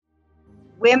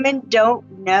women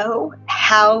don't know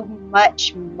how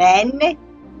much men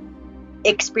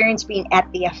experience being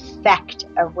at the effect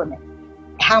of women.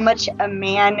 How much a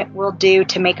man will do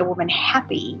to make a woman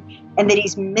happy, and that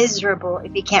he's miserable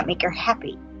if he can't make her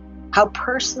happy. How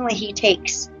personally he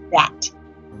takes that.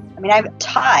 I mean, I've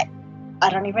taught, I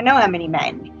don't even know how many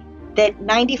men, that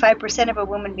 95% of a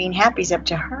woman being happy is up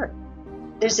to her.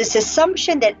 There's this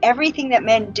assumption that everything that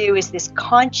men do is this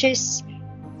conscious,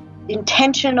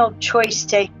 intentional choice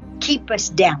to keep us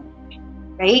down,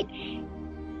 right?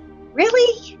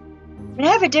 Really? I mean,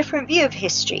 I have a different view of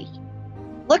history.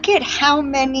 Look at how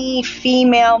many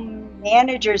female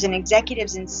managers and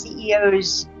executives and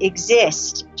CEOs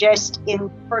exist just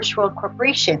in first world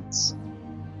corporations.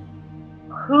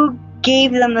 Who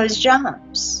gave them those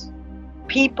jobs?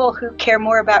 People who care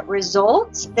more about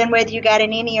results than whether you got an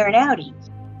innie or an outie.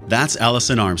 That's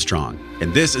Allison Armstrong,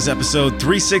 and this is episode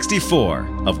 364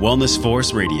 of Wellness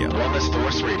Force Radio. Wellness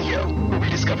Force Radio, where we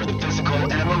discover the physical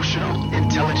and emotional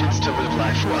intelligence to live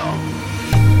life well.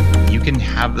 You can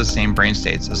have the same brain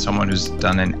states as someone who's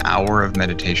done an hour of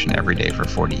meditation every day for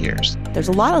 40 years. There's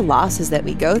a lot of losses that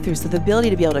we go through, so the ability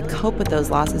to be able to cope with those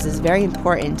losses is very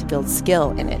important to build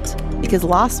skill in it, because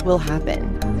loss will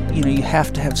happen. You know, you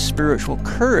have to have spiritual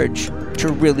courage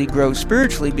to really grow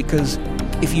spiritually, because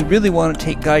if you really want to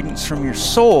take guidance from your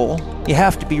soul, you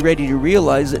have to be ready to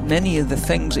realize that many of the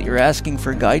things that you're asking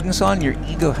for guidance on, your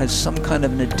ego has some kind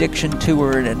of an addiction to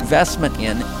or an investment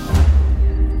in.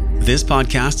 This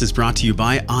podcast is brought to you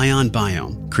by Ion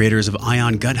Biome, creators of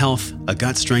Ion Gut Health, a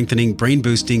gut-strengthening,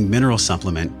 brain-boosting mineral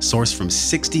supplement sourced from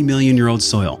 60 million-year-old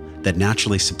soil that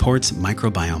naturally supports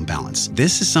microbiome balance.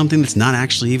 This is something that's not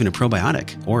actually even a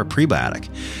probiotic or a prebiotic.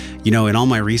 You know, in all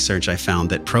my research, I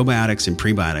found that probiotics and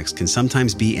prebiotics can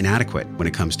sometimes be inadequate when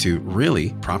it comes to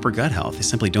really proper gut health. They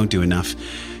simply don't do enough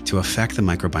to affect the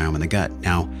microbiome in the gut.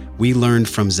 Now, we learned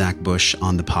from Zach Bush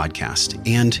on the podcast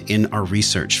and in our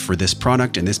research for this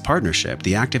product and this partnership,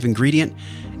 the active ingredient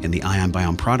in the Ion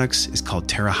Biome products is called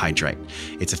TerraHydrate.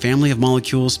 It's a family of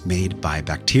molecules made by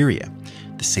bacteria,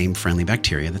 the same friendly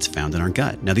bacteria that's found in our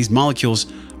gut. Now, these molecules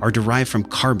are derived from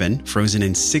carbon frozen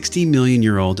in 60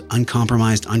 million-year-old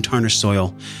uncompromised, untarnished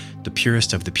soil, the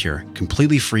purest of the pure,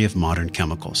 completely free of modern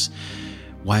chemicals.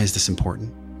 Why is this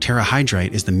important?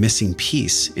 TerraHydrate is the missing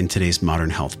piece in today's modern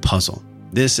health puzzle.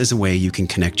 This is a way you can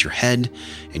connect your head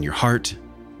and your heart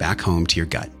back home to your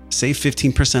gut. Save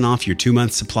 15% off your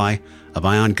 2-month supply of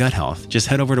Ion Gut Health. Just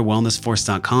head over to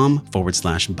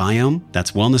wellnessforce.com/biome.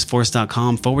 That's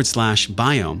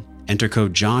wellnessforce.com/biome. Enter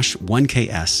code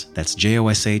JOSH1KS. That's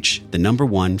JOSH, the number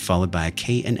 1 followed by a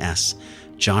K and S,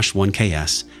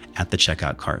 JOSH1KS at the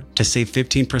checkout cart to save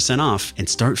 15% off and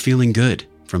start feeling good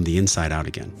from the inside out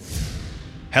again.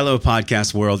 Hello,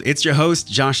 podcast world. It's your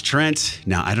host, Josh Trent.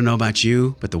 Now, I don't know about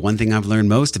you, but the one thing I've learned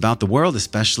most about the world,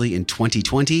 especially in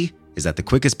 2020, is that the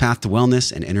quickest path to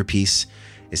wellness and inner peace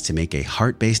is to make a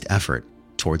heart-based effort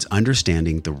towards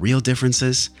understanding the real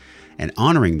differences and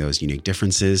honoring those unique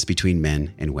differences between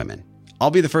men and women. I'll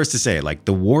be the first to say,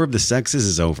 the war of the sexes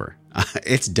is over.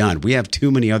 It's done. We have too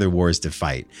many other wars to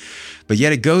fight. But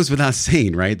yet it goes without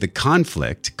saying, right? The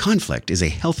conflict is a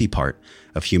healthy part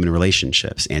of human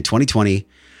relationships. And 2020,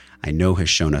 I know, has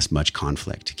shown us much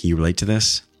conflict. Can you relate to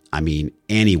this? I mean,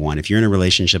 anyone, if you're in a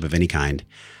relationship of any kind,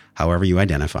 however you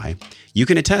identify, you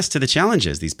can attest to the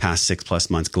challenges these past 6+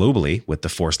 months globally with the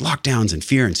forced lockdowns and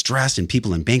fear and stress and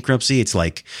people in bankruptcy. It's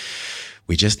like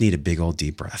we just need a big old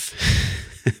deep breath.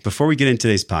 Before we get into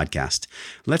today's podcast,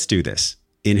 let's do this.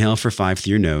 Inhale for 5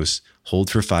 through your nose,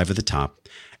 hold for 5 at the top,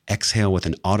 exhale with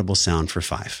an audible sound for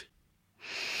 5.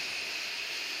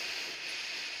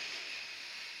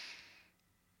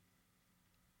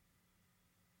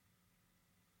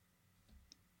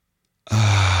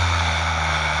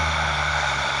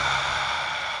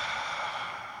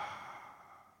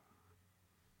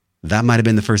 That might have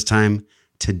been the first time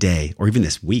today, or even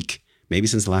this week, maybe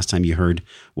since the last time you heard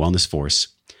Wellness Force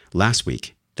last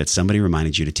week, that somebody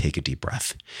reminded you to take a deep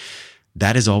breath.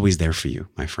 That is always there for you,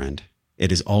 my friend. It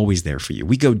is always there for you.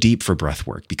 We go deep for breath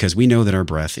work because we know that our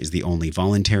breath is the only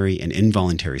voluntary and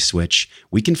involuntary switch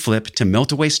we can flip to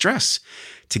melt away stress,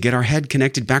 to get our head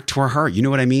connected back to our heart. You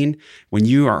know what I mean? When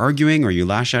you are arguing or you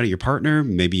lash out at your partner,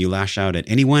 maybe you lash out at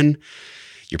anyone,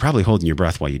 you're probably holding your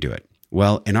breath while you do it.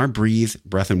 Well, in our Breathe,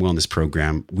 Breath and Wellness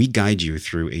program, we guide you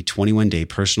through a 21-day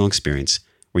personal experience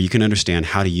where you can understand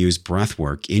how to use breath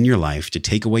work in your life to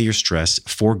take away your stress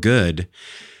for good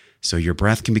so your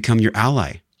breath can become your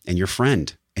ally and your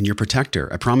friend and your protector.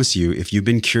 I promise you, if you've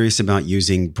been curious about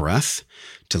using breath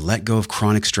to let go of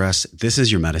chronic stress, this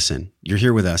is your medicine. You're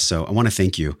here with us, so I want to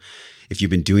thank you. if you've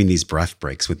been doing these breath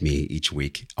breaks with me each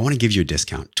week, I want to give you a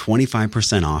discount,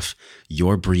 25% off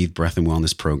your Breathe Breath and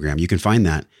Wellness program. You can find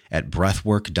that at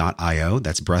breathwork.io.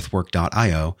 That's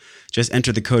breathwork.io. Just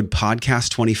enter the code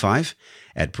podcast25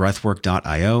 at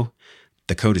breathwork.io.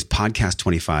 The code is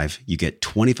podcast25. You get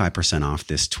 25% off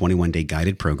this 21-day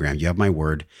guided program. You have my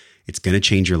word. It's going to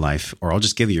change your life, or I'll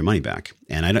just give you your money back.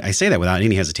 And I say that without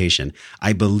any hesitation.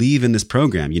 I believe in this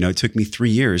program. It took me 3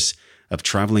 years of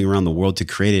traveling around the world to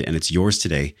create it, and it's yours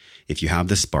today. If you have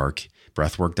the spark,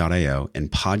 breathwork.io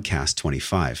and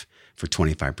podcast25 for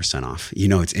 25% off.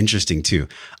 It's interesting too.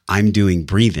 I'm doing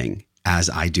breathing as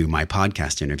I do my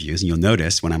podcast interviews. And you'll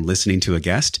notice when I'm listening to a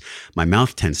guest, my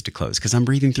mouth tends to close because I'm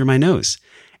breathing through my nose.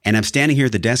 And I'm standing here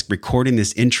at the desk recording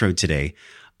this intro today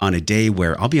on a day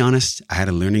where, I'll be honest, I had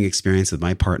a learning experience with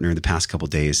my partner the past couple of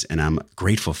days, and I'm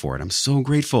grateful for it. I'm so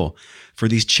grateful for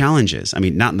these challenges. I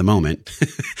mean, not in the moment.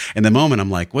 In the moment, I'm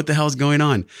like, what the hell is going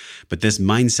on? But this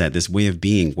mindset, this way of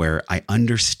being where I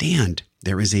understand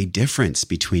there is a difference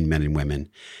between men and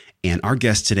women. And our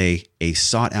guest today, a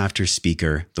sought-after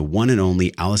speaker, the one and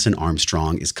only Alison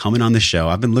Armstrong, is coming on the show.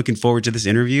 I've been looking forward to this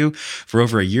interview for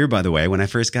over a year, by the way. When I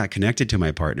first got connected to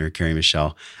my partner, Carrie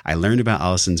Michelle, I learned about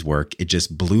Alison's work. It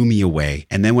just blew me away.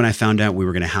 And then when I found out we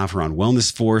were going to have her on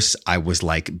Wellness Force, I was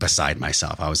like beside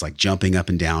myself. I was like jumping up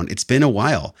and down. It's been a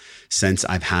while since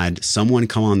I've had someone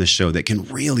come on the show that can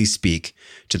really speak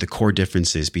to the core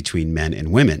differences between men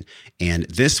and women. And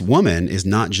this woman is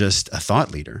not just a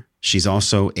thought leader. She's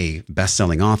also a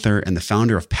best-selling author and the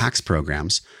founder of PAX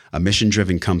Programs, a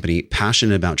mission-driven company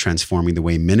passionate about transforming the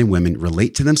way men and women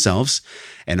relate to themselves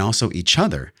and also each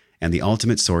other, and the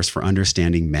ultimate source for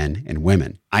understanding men and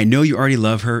women. I know you already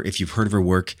love her if you've heard of her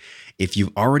work. If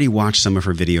you've already watched some of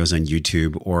her videos on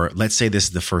YouTube, or let's say this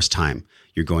is the first time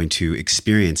you're going to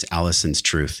experience Alison's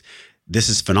truth, this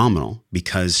is phenomenal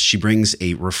because she brings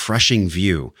a refreshing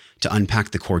view to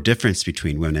unpack the core difference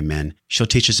between women and men. She'll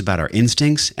teach us about our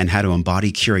instincts and how to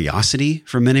embody curiosity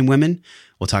for men and women.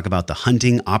 We'll talk about the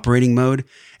hunting operating mode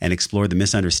and explore the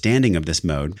misunderstanding of this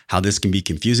mode, how this can be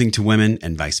confusing to women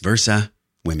and vice versa,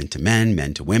 women to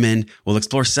men to women. We'll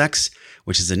explore sex,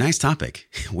 which is a nice topic.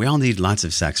 We all need lots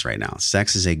of sex right now.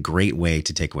 Sex is a great way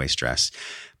to take away stress.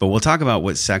 But we'll talk about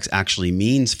what sex actually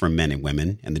means for men and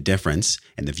women and the difference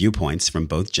and the viewpoints from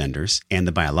both genders and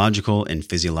the biological and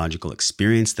physiological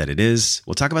experience that it is.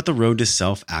 We'll talk about the road to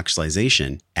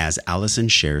self-actualization as Alison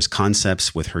shares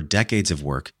concepts with her decades of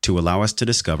work to allow us to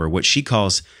discover what she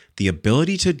calls the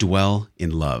ability to dwell in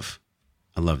love.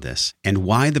 I love this. And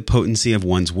why the potency of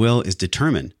one's will is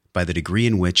determined by the degree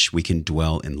in which we can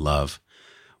dwell in love.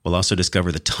 We'll also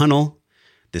discover the tunnel.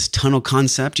 This tunnel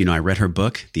concept, I read her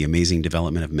book, The Amazing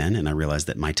Development of Men, and I realized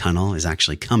that my tunnel is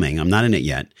actually coming. I'm not in it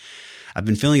yet. I've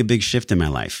been feeling a big shift in my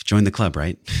life. Join the club,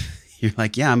 right? You're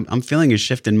like, yeah, I'm feeling a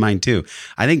shift in mine too.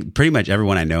 I think pretty much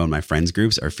everyone I know in my friends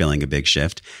groups are feeling a big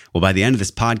shift. Well, by the end of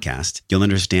this podcast, you'll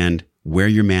understand where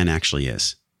your man actually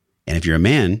is. And if you're a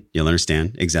man, you'll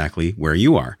understand exactly where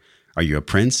you are. Are you a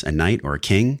prince, a knight, or a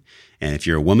king? And if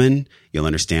you're a woman, you'll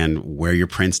understand where your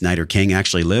prince, knight, or king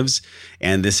actually lives.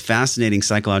 And this fascinating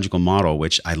psychological model,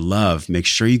 which I love, make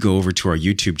sure you go over to our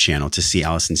YouTube channel to see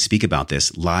Alison speak about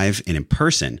this live and in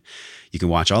person. You can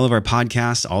watch all of our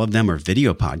podcasts. All of them are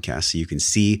video podcasts, so you can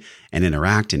see and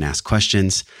interact and ask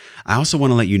questions. I also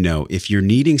want to let you know if you're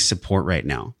needing support right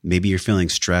now, maybe you're feeling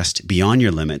stressed beyond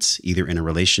your limits, either in a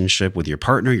relationship with your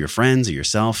partner, your friends, or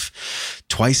yourself,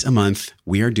 twice a month,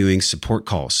 we are doing support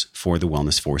calls for the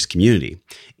Wellness Force community.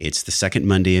 It's the second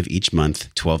Monday of each month,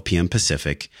 12 p.m.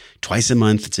 Pacific. Twice a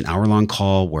month, it's an hour-long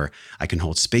call where I can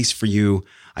hold space for you,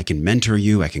 I can mentor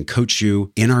you, I can coach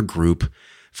you in our group.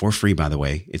 For free, by the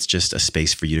way. It's just a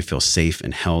space for you to feel safe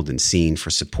and held and seen for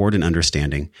support and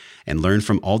understanding and learn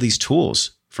from all these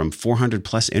tools from 400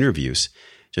 plus interviews.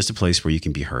 Just a place where you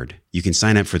can be heard. You can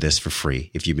sign up for this for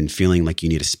free if you've been feeling like you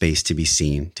need a space to be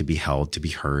seen, to be held, to be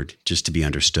heard, just to be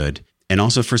understood. And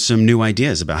also for some new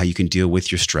ideas about how you can deal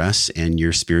with your stress and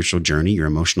your spiritual journey, your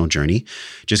emotional journey.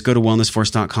 Just go to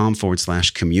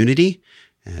wellnessforce.com/community.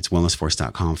 It's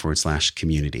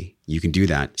wellnessforce.com/community. You can do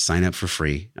that. Sign up for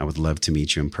free. I would love to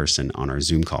meet you in person on our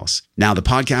Zoom calls. Now, the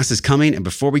podcast is coming. And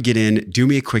before we get in, do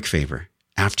me a quick favor.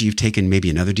 After you've taken maybe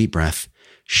another deep breath,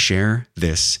 share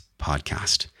this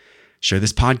podcast. Share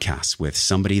this podcast with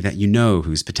somebody that you know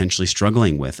who's potentially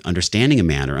struggling with understanding a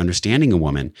man or understanding a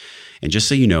woman. And just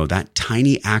so you know, that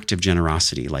tiny act of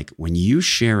generosity, like when you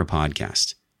share a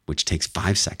podcast, which takes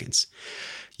 5 seconds,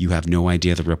 you have no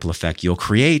idea the ripple effect you'll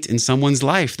create in someone's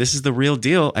life. This is the real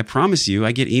deal. I promise you.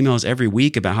 I get emails every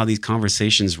week about how these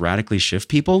conversations radically shift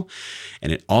people.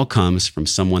 And it all comes from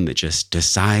someone that just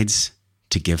decides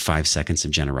to give 5 seconds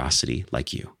of generosity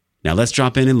like you. Now let's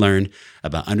drop in and learn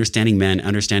about understanding men,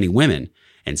 understanding women,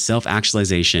 and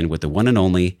self-actualization with the one and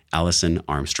only Alison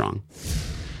Armstrong.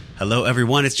 Hello,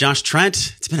 everyone. It's Josh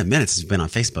Trent. It's been a minute since we've been on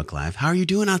Facebook Live. How are you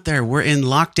doing out there? We're in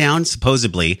lockdown,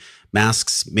 supposedly.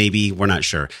 Masks, maybe. We're not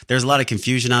sure. There's a lot of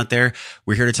confusion out there.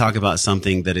 We're here to talk about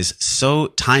something that is so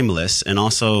timeless and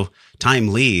also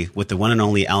timely with the one and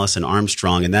only Alison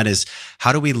Armstrong, and that is,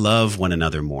 how do we love one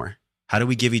another more? How do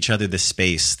we give each other the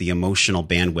space, the emotional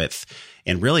bandwidth,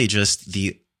 and really just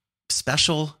the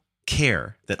special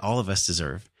care that all of us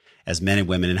deserve as men and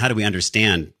women? And how do we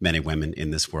understand men and women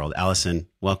in this world? Alison,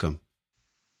 welcome.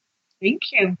 Thank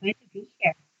you. Glad to be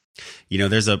here. You know,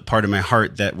 there's a part of my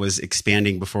heart that was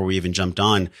expanding before we even jumped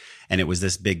on, and it was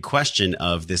this big question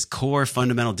of this core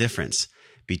fundamental difference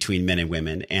between men and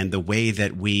women and the way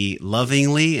that we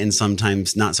lovingly and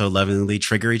sometimes not so lovingly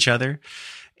trigger each other.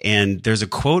 And there's a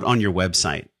quote on your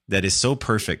website that is so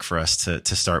perfect for us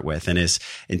to start with, and is,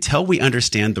 until we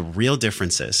understand the real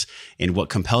differences in what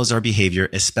compels our behavior,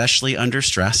 especially under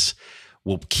stress,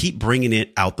 we'll keep bringing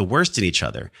it out the worst in each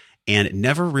other and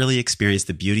never really experience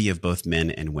the beauty of both men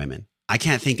and women. I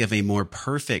can't think of a more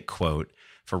perfect quote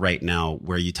for right now,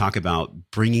 where you talk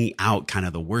about bringing out kind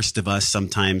of the worst of us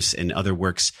sometimes in other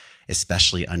works,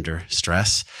 especially under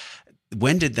stress.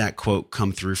 When did that quote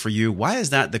come through for you? Why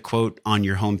is that the quote on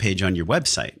your homepage on your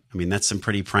website? I mean, that's some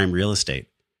pretty prime real estate.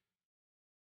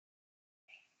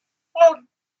 Well,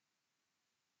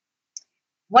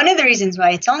 one of the reasons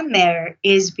why it's on there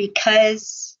is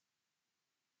because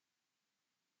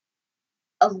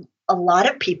a lot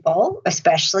of people,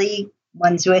 especially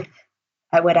ones with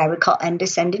what I would call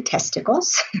undescended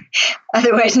testicles,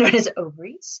 otherwise known as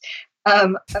ovaries,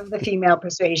 of the female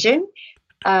persuasion,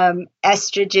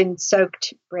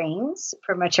 estrogen-soaked brains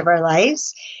for much of our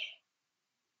lives,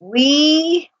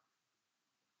 we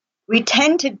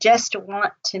tend to just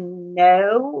want to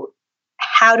know,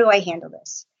 how do I handle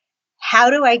this? How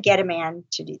do I get a man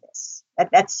to do this?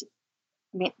 That's,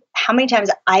 I mean, how many times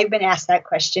I've been asked that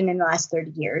question in the last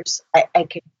 30 years, I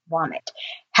could vomit.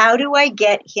 How do I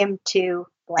get him to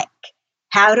blank?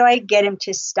 How do I get him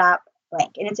to stop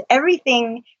blank? And it's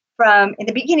everything from, in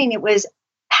the beginning, it was,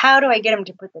 how do I get him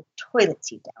to put the toilet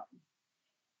seat down?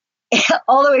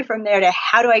 All the way from there to,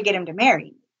 how do I get him to marry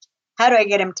me? How do I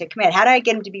get him to commit? How do I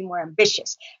get him to be more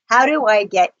ambitious? How do I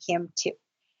get him to?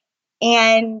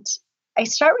 And I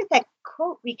start with that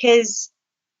quote because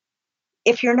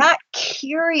if you're not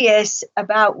curious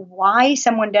about why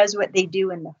someone does what they do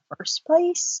in the first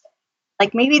place,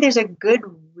 like maybe there's a good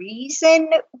reason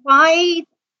why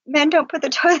men don't put the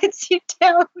toilet seat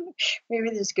down. Maybe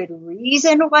there's a good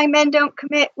reason why men don't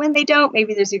commit when they don't.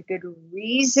 Maybe there's a good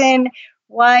reason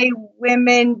why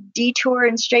women detour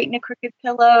and straighten a crooked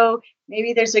pillow.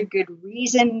 Maybe there's a good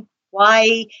reason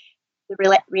why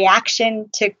the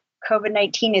reaction to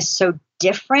COVID-19 is so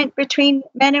different between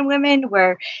men and women,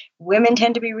 where women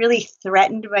tend to be really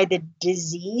threatened by the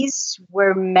disease,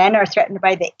 where men are threatened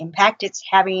by the impact it's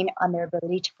having on their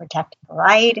ability to protect and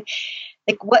provide.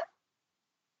 Like, what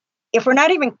if we're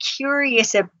not even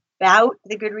curious about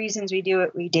the good reasons we do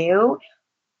what we do?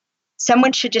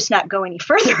 Someone should just not go any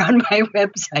further on my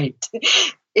website.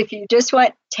 If you just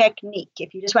want technique,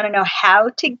 if you just want to know how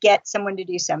to get someone to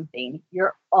do something,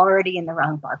 you're already in the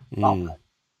wrong ballpark.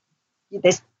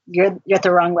 You're at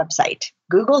the wrong website.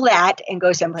 Google that and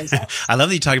go someplace else. I love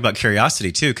that you talk about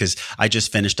curiosity too, because I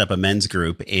just finished up a men's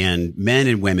group, and men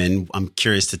and women, I'm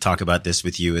curious to talk about this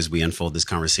with you as we unfold this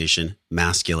conversation,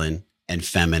 masculine and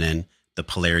feminine, the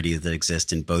polarity that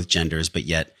exists in both genders, but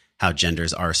yet how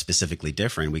genders are specifically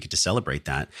different. We get to celebrate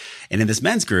that. And in this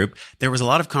men's group, there was a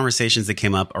lot of conversations that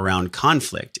came up around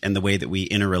conflict and the way that we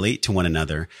interrelate to one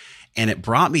another. And it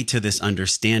brought me to this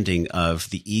understanding of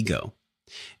the ego.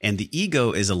 And the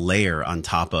ego is a layer on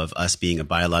top of us being a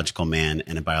biological man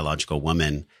and a biological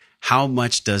woman. How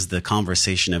much does the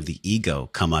conversation of the ego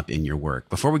come up in your work?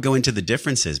 Before we go into the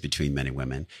differences between men and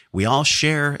women, we all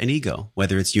share an ego,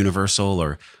 whether it's universal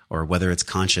or whether it's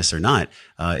conscious or not.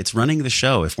 It's running the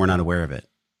show if we're not aware of it.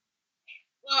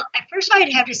 Well, at first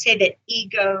I'd have to say that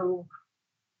ego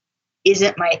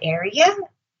isn't my area.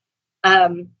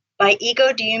 By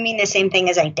ego, do you mean the same thing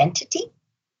as identity?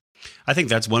 I think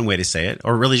that's one way to say it,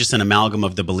 or really just an amalgam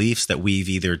of the beliefs that we've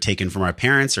either taken from our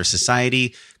parents or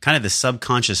society, kind of the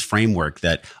subconscious framework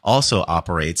that also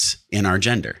operates in our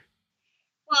gender.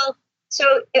 Well,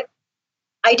 so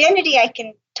identity I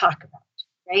can talk about,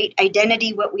 right?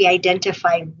 Identity, what we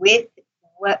identify with,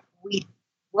 what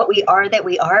we are that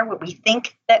we are, what we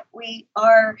think that we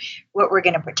are, what we're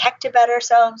going to protect about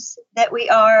ourselves that we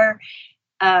are.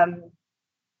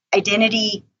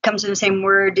 Identity comes from the same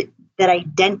word that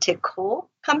identical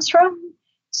comes from.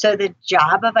 So the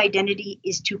job of identity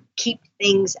is to keep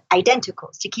things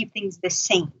identical, to keep things the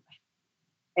same,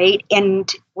 right? And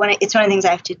it's one of the things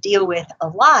I have to deal with a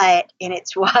lot, and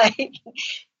it's why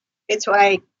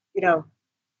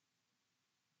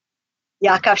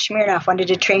Yakov Smirnoff wanted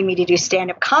to train me to do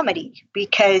stand-up comedy,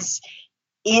 because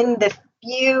in the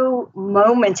few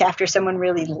moments after someone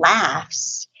really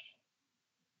laughs,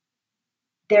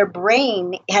 their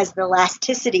brain has the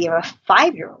elasticity of a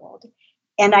 5-year-old,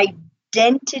 and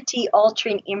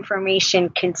identity-altering information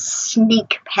can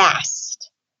sneak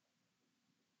past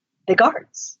the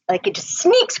guards. Like, it just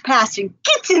sneaks past and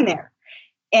gets in there.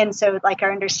 And so, like,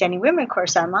 our Understanding Women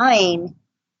course online,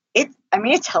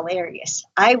 it's hilarious.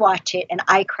 I watch it and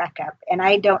I crack up, and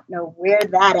I don't know where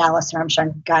that Alison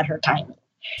Armstrong got her timing.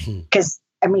 Because,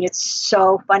 it's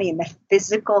so funny. And the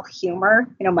physical humor,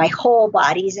 my whole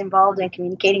body is involved in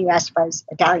communicating. You asked if I was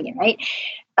Italian, right?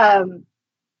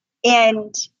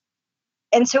 And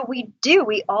so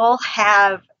we all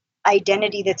have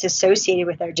identity that's associated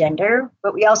with our gender,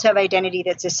 but we also have identity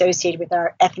that's associated with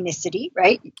our ethnicity,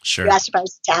 right? Sure. You asked if I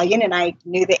was Italian, and I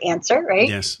knew the answer, right?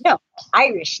 Yes. No,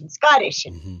 Irish and Scottish,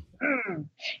 and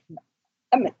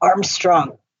I'm an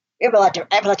Armstrong. I have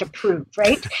a lot to prove,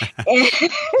 right?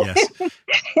 Yes.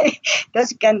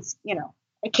 Those guns,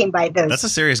 I came by those. That's a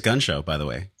serious gun show, by the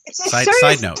way. It's a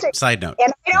Side note.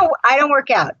 And I don't work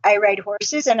out. I ride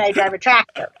horses and I drive a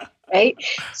tractor, right?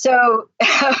 So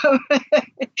a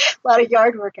lot of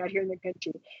yard work out here in the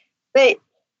country. But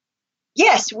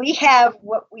yes, we have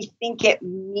what we think it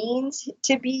means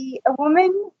to be a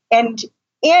woman, and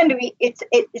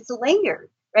it's layered,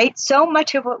 right? So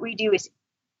much of what we do is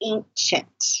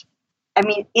ancient.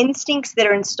 Instincts that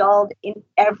are installed in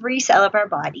every cell of our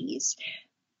bodies,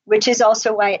 which is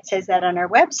also why it says that on our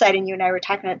website. And you and I were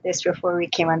talking about this before we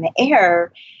came on the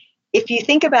air. If you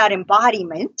think about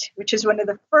embodiment, which is one of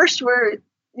the first words,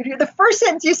 the first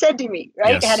sentence you said to me,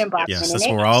 right? Yes. It had embodiment. Yes, that's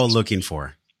what we're all looking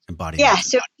for. Embodiment. Yeah.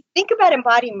 So if you think about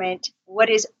embodiment, what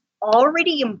is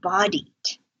already embodied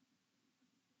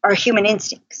are human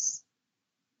instincts.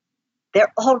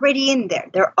 They're already in there.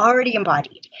 They're already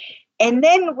embodied. And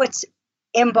then what's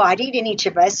embodied in each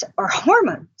of us are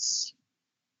hormones.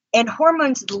 And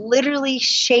hormones literally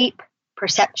shape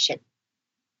perception.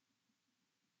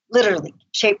 Literally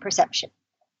shape perception.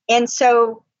 And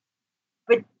so,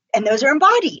 and those are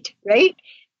embodied, right?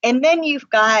 And then you've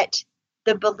got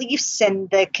the beliefs and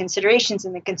the considerations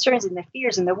and the concerns and the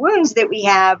fears and the wounds that we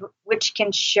have, which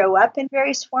can show up in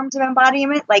various forms of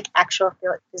embodiment, like actual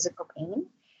physical pain.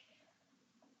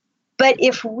 But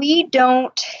if we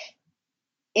don't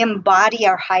embody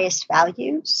our highest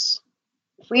values,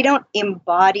 if we don't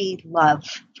embody love,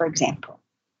 for example,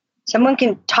 someone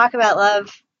can talk about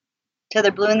love till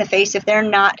they're blue in the face if they're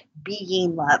not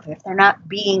being love, if they're not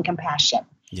being compassion.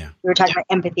 Yeah. We were talking about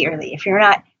empathy earlier. If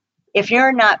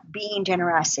you're not being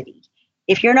generosity,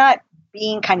 if you're not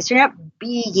being kindness, you're not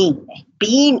being.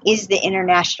 Being is the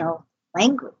international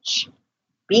language.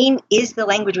 Being is the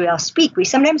language we all speak. We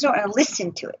sometimes don't want to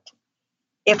listen to it.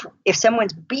 If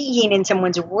someone's being and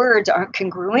someone's words aren't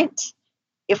congruent,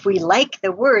 if we like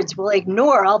the words, we'll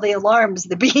ignore all the alarms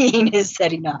the being is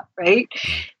setting up, right?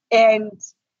 And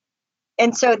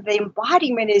so the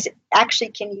embodiment is actually,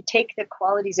 can you take the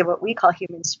qualities of what we call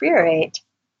human spirit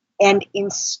and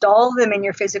install them in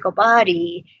your physical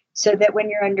body so that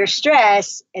when you're under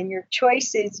stress and your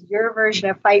choice is your version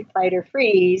of fight, flight, or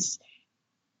freeze,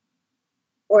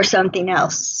 or something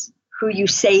else, who you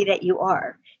say that you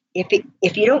are.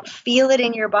 If you don't feel it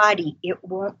in your body, it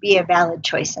won't be a valid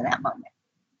choice in that moment.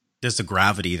 There's a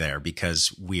gravity there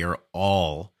because we are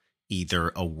all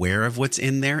either aware of what's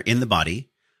in there in the body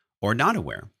or not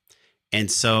aware. And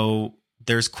so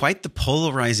there's quite the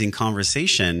polarizing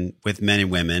conversation with men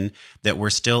and women that we're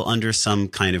still under some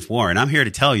kind of war. And I'm here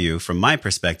to tell you from my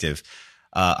perspective,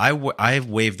 I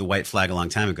waved the white flag a long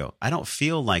time ago. I don't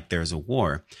feel like there's a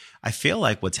war. I feel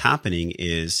like what's happening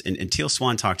is, and Teal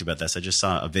Swan talked about this. I just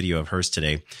saw a video of hers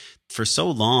today. For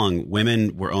so long,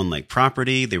 women were owned like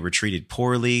property. They were treated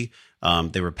poorly.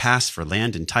 They were passed for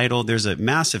land and title. There's a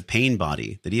massive pain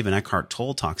body that even Eckhart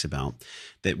Tolle talks about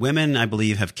that women, I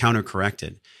believe, have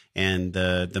counter-corrected. And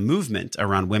the movement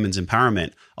around women's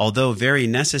empowerment, although very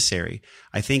necessary,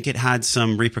 I think it had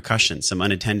some repercussions, some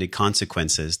unintended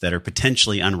consequences that are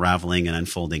potentially unraveling and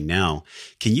unfolding now.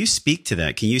 Can you speak to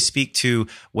that? Can you speak to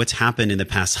what's happened in the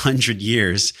past 100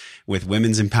 years with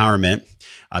women's empowerment?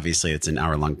 Obviously, it's an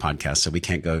hour-long podcast, so we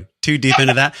can't go too deep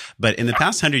into that. But in the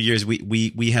past 100 years,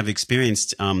 we have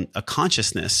experienced a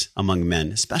consciousness among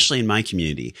men, especially in my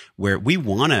community, where we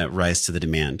want to rise to the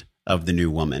demand of the new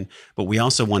woman, but we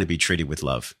also want to be treated with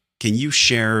love. Can you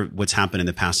share what's happened in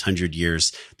the past 100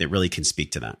 years that really can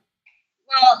speak to that?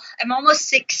 Well, I'm almost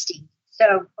 60.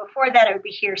 So before that, it would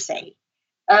be hearsay.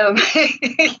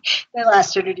 The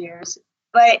last 100 years.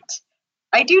 But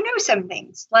I do know some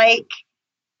things. Like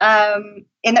in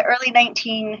the early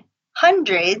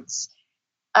 1900s,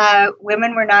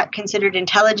 women were not considered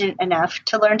intelligent enough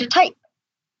to learn to type.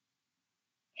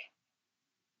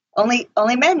 Only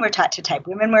men were taught to type.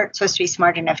 Women weren't supposed to be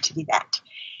smart enough to do that.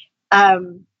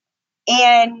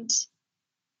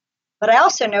 But I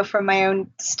also know from my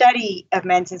own study of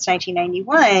men since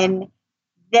 1991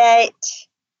 that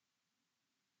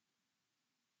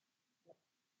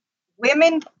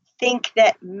women think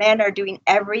that men are doing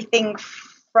everything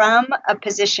from a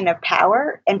position of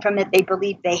power, and from that they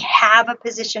believe they have a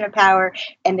position of power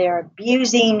and they're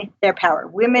abusing their power.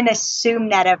 Women assume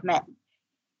that of men.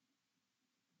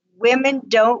 Women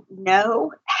don't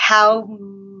know how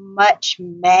much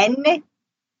men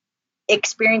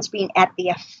experience being at the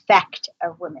effect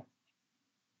of women,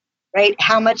 right?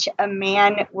 How much a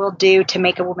man will do to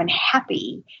make a woman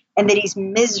happy, and that he's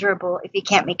miserable if he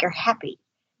can't make her happy.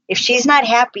 If she's not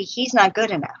happy, he's not good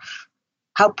enough.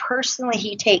 How personally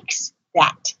he takes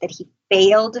that he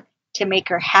failed to make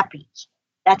her happy.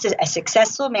 That's a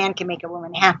successful man can make a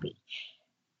woman happy.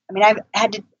 I mean,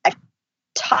 I've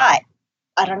taught,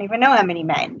 I don't even know how many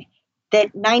men,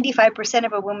 that 95%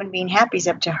 of a woman being happy is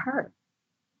up to her.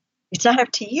 It's not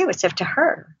up to you, it's up to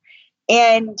her.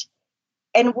 And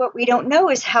what we don't know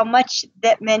is how much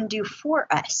that men do for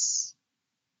us,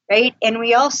 right? And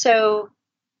we also,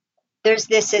 there's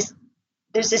this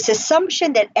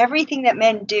assumption that everything that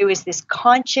men do is this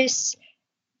conscious,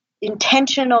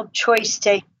 intentional choice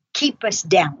to keep us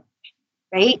down,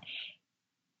 right?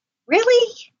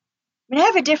 Really? I mean, I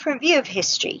have a different view of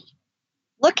history.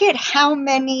 Look at how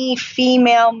many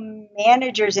female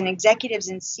managers and executives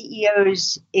and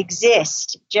CEOs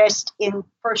exist just in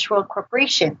first world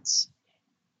corporations.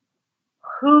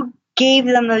 Who gave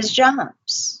them those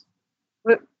jobs?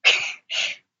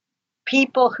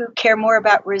 People who care more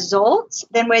about results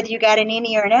than whether you got an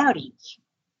innie or an outie.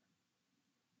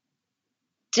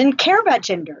 Didn't care about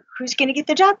gender. Who's going to get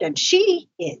the job done? She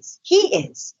is. He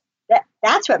is.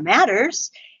 That's what matters.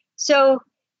 So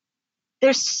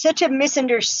there's such a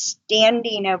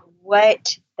misunderstanding of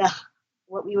what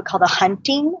we would call the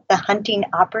hunting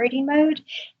operating mode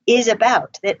is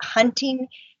about. That hunting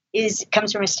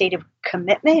comes from a state of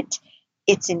commitment.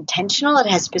 It's intentional. It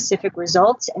has specific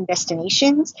results and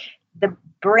destinations. The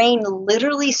brain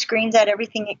literally screens out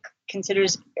everything it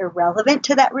considers irrelevant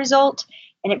to that result,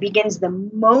 and it begins the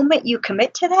moment you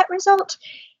commit to that result.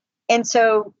 And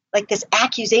so, like this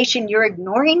accusation, you're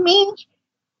ignoring me.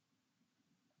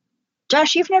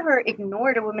 Josh, you've never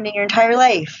ignored a woman in your entire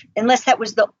life, unless that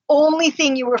was the only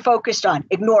thing you were focused on.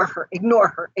 Ignore her, ignore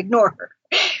her, ignore her.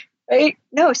 Right?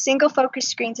 No, single focus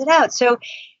screens it out. So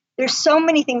there's so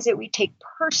many things that we take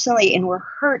personally, and we're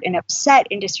hurt and upset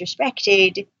and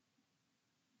disrespected,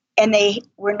 and they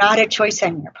were not a choice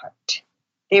on your part.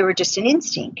 They were just an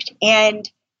instinct. And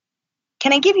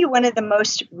can I give you one of the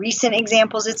most recent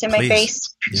examples that's in my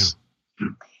face? Yeah.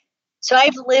 So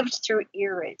I've lived through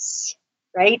eras,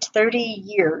 right? 30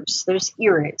 years, there's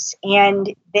eras.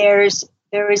 And there was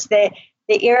the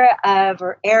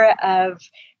era of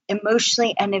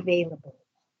emotionally unavailable,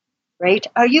 right?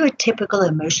 Are you a typical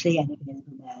emotionally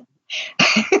unavailable man?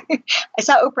 I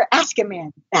saw Oprah ask a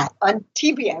man that on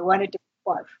TV. I wanted to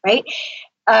barf, right?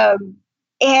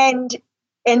 And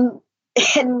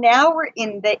now we're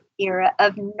in the era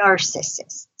of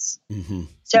narcissists. Mm-hmm.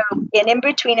 So in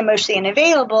between emotionally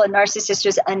unavailable, a narcissist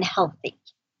is unhealthy.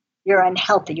 You're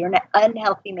unhealthy. You're an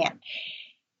unhealthy man.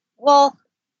 Well,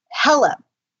 hello.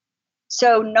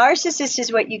 So narcissist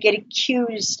is what you get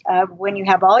accused of when you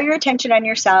have all your attention on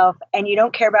yourself and you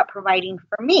don't care about providing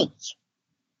for me.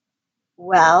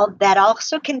 Well, that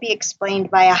also can be explained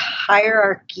by a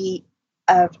hierarchy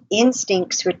of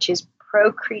instincts, which is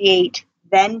procreate,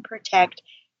 then protect,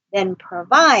 then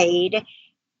provide.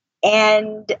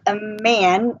 And a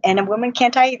man and a woman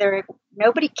can't either.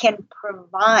 Nobody can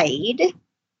provide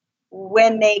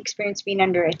when they experience being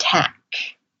under attack,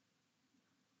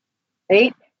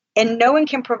 right? And no one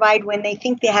can provide when they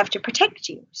think they have to protect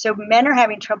you. So men are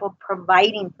having trouble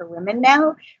providing for women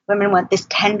now. Women want this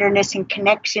tenderness and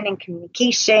connection and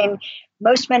communication.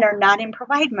 Most men are not in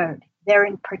provide mode. They're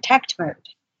in protect mode.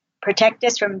 Protect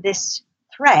us from this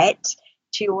threat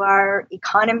to our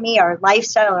economy, our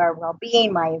lifestyle, our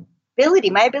well-being, my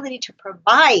ability to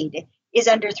provide is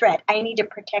under threat. I need to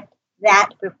protect that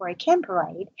before I can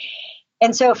provide.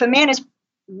 And so if a man is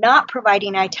not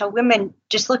providing, I tell women,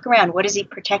 just look around. What is he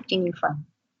protecting you from?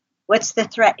 What's the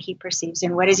threat he perceives,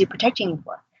 and what is he protecting you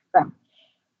from?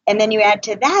 And then you add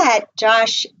to that,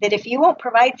 Josh, that if you won't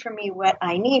provide for me what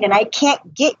I need and I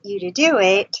can't get you to do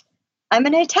it, I'm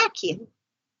going to attack you.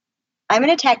 I'm going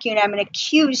to attack you, and I'm going to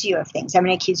accuse you of things. I'm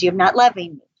going to accuse you of not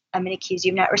loving me. I'm going to accuse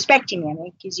you of not respecting me. I'm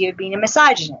going to accuse you of being a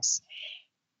misogynist.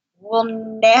 Well,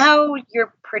 now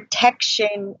your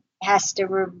protection has to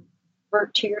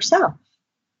revert to yourself.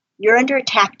 You're under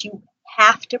attack. You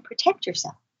have to protect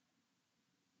yourself.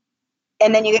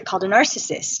 And then you get called a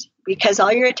narcissist because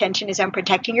all your attention is on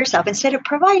protecting yourself instead of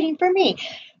providing for me.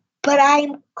 But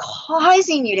I'm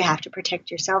causing you to have to protect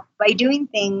yourself by doing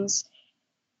things.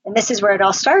 And this is where it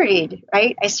all started,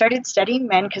 right? I started studying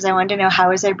men because I wanted to know how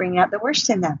was I bringing out the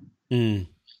worst in them.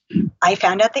 I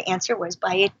found out the answer was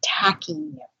by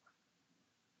attacking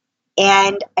you.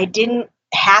 And I didn't,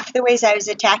 half the ways I was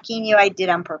attacking you, I did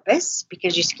on purpose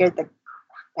because you scared the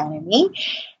crap out of me.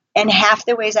 And half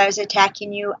the ways I was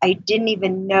attacking you, I didn't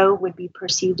even know would be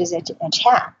perceived as an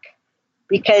attack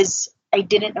because I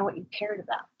didn't know what you cared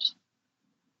about.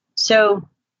 So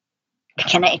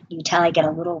you tell I get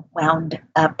a little wound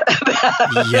up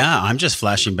about Yeah, I'm just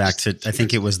flashing back to, I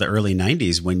think it was the early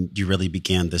 90s when you really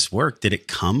began this work. Did it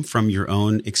come from your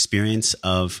own experience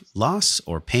of loss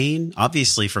or pain?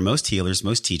 Obviously, for most healers,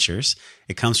 most teachers,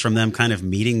 it comes from them kind of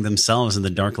meeting themselves in the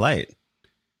dark light.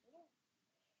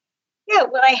 Yeah,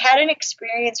 well, I had an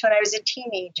experience when I was a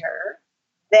teenager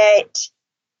that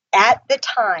at the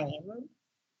time,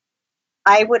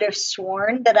 I would have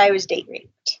sworn that I was date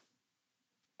raped.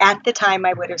 At the time,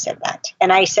 I would have said that.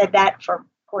 And I said that for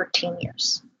 14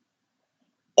 years.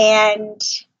 And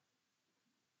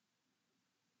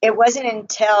it wasn't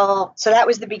until, so that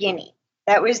was the beginning.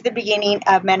 That was the beginning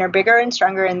of men are bigger and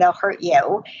stronger and they'll hurt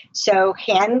you. So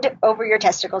hand over your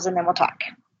testicles and then we'll talk.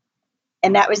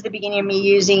 And that was the beginning of me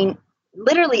using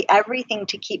literally everything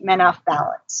to keep men off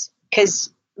balance.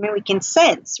 Because, we can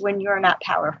sense when you're not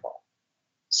powerful.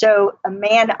 So a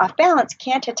man off balance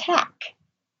can't attack.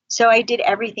 So I did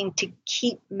everything to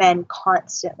keep men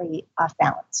constantly off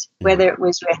balance, whether it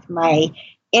was with my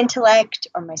intellect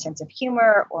or my sense of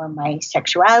humor or my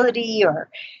sexuality or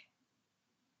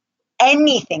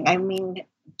anything.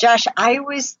 Josh, I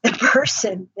was the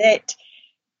person that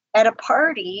at a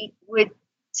party would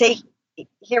say,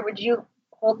 here, would you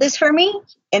hold this for me?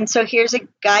 And so here's a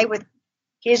guy with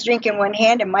his drink in one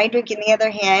hand and my drink in the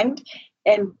other hand.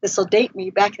 And this will date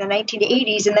me back in the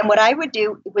 1980s. And then what I would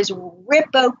do was rip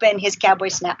open his cowboy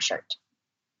snap shirt.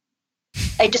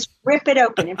 I just rip it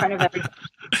open in front of everyone.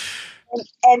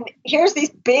 And here's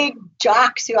these big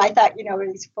jocks who I thought, were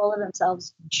these full of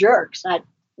themselves jerks, not,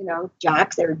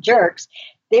 jocks. They were jerks.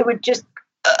 They would just,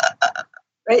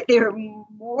 right? They were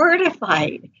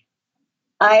mortified.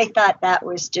 I thought that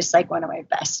was just like one of my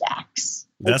best acts.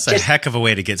 That's a heck of a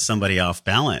way to get somebody off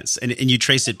balance. And you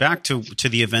trace it back to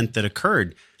the event that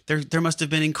occurred. There must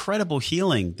have been incredible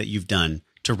healing that you've done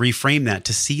to reframe that,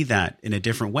 to see that in a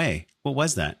different way. What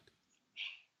was that?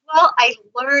 Well, I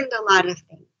learned a lot of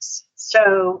things.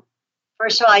 So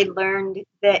first of all, I learned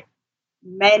that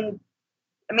men,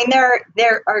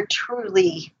 there are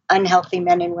truly unhealthy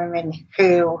men and women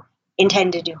who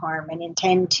intend to do harm and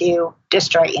intend to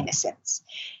destroy innocence.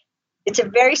 It's a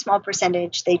very small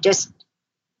percentage. They just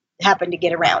happen to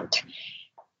get around.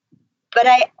 But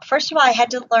first of all, I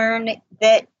had to learn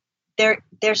that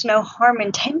there's no harm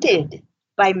intended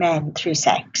by men through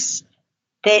sex.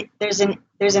 That it's going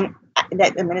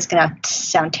to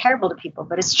sound terrible to people,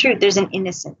 but it's true. There's an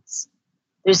innocence.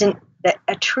 There's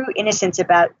a true innocence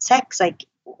about sex. Like,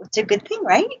 it's a good thing,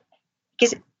 right?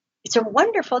 Because it's a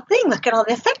wonderful thing. Look at all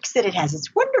the effects that it has.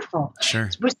 It's wonderful.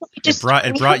 Sure.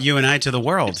 It brought you and I to the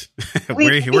world.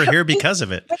 We're here because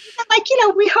of it.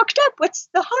 We hooked up. What's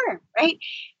the harm, right?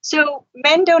 So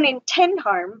men don't intend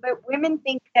harm, but women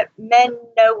think that men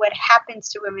know what happens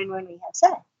to women when we have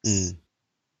sex,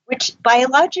 which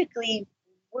biologically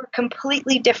we're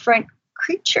completely different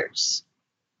creatures.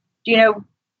 A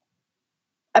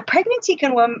pregnancy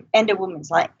can end a woman's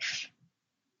life.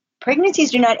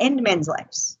 Pregnancies do not end men's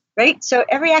lives. Right? So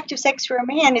every act of sex for a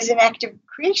man is an act of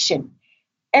creation.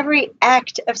 Every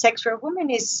act of sex for a woman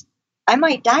is, I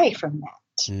might die from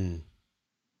that.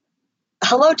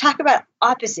 Hello, talk about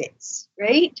opposites,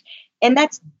 right? And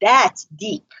that's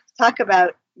deep. Talk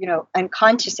about,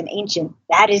 unconscious and ancient.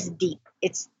 That is deep.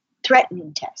 It's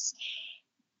threatening to us.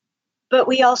 But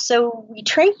we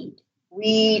trade.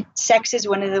 Sex is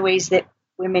one of the ways that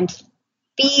women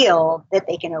feel that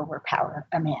they can overpower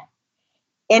a man.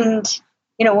 And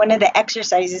one of the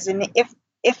exercises, and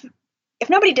if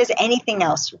nobody does anything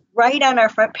else, right on our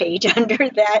front page under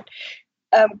that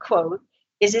quote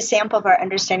is a sample of our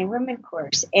Understanding Women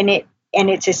course. And And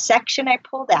it's a section I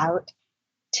pulled out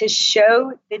to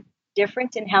show the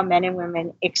difference in how men and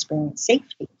women experience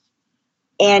safety.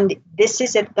 And this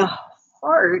is at the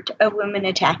heart of women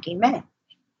attacking men.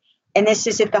 And this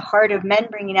is at the heart of men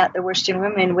bringing out the worst in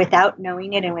women without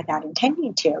knowing it and without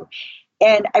intending to.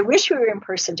 And I wish we were in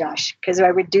person, Josh, because I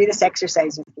would do this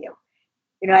exercise with you.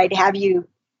 You know, I'd have you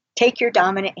take your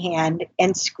dominant hand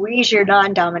and squeeze your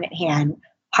non-dominant hand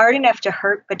hard enough to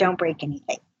hurt, but don't break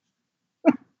anything.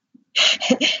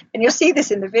 And you'll see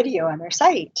this in the video on their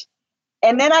site.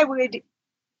 And then I would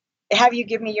have you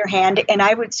give me your hand, and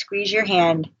I would squeeze your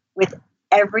hand with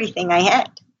everything I had.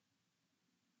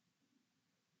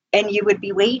 And you would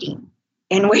be waiting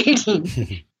and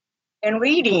waiting and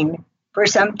waiting for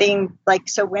something like,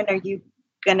 so when are you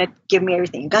going to give me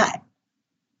everything you got?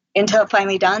 Until it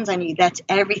finally dawns on you, that's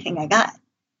everything I got.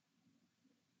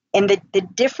 And the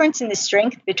difference in the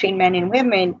strength between men and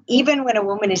women, even when a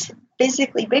woman is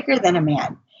physically bigger than a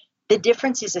man, the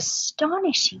difference is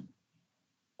astonishing.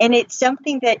 And it's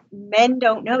something that men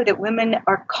don't know, that women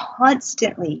are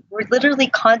we're literally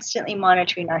constantly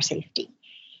monitoring our safety.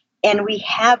 And we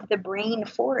have the brain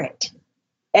for it.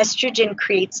 Estrogen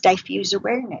creates diffuse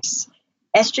awareness.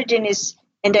 Estrogen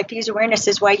and diffuse awareness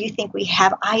is why you think we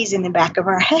have eyes in the back of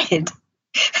our head.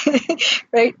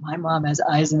 Right? My mom has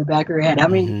eyes in the back of her head. How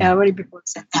many people have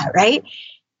said that, right?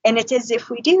 And it's as if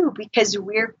we do, because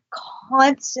we're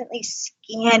constantly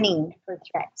scanning for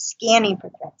threats.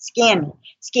 Scanning.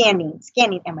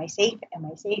 Am I safe? Am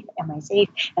I safe? Am I safe?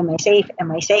 Am I safe?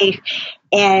 Am I safe?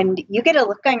 And you get a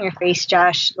look on your face,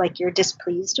 Josh, like you're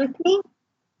displeased with me.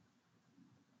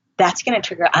 That's going to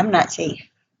trigger, I'm not safe.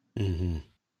 Mm-hmm.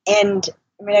 And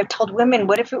I mean, I've told women,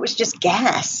 what if it was just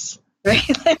gas? Right?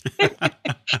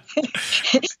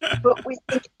 But we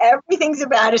think everything's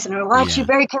about us, and we watch you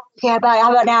very carefully. How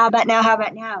about now?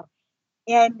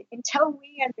 And until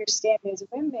we understand as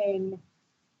women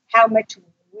how much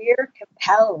we're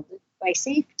compelled by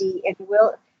safety and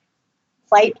will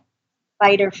fight,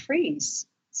 or freeze.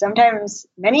 Sometimes,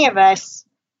 many of us,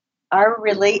 our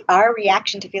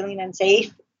reaction to feeling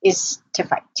unsafe is to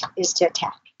fight, is to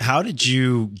attack. How did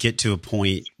you get to a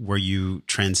point where you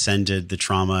transcended the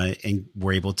trauma and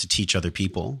were able to teach other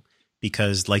people?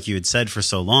 Because like you had said, for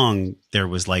so long, there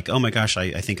was like, oh my gosh,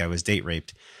 I think I was date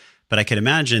raped. But I could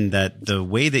imagine that the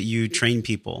way that you train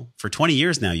people for 20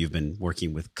 years now, you've been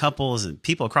working with couples and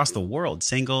people across the world,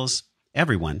 singles,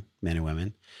 everyone, men and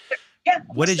women. Yeah,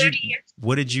 what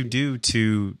did you do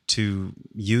to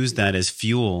use that as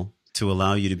fuel to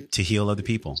allow you to heal other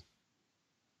people?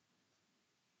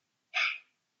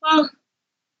 Well,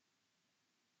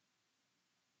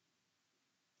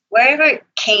 wherever it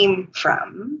came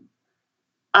from,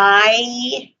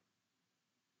 let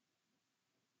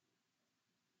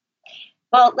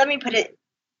me put it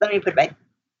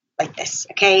like this,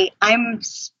 okay? I'm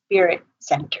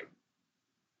spirit-centered.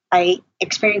 I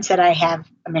experience that I have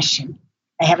a mission.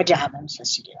 I have a job I'm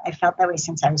supposed to do. I felt that way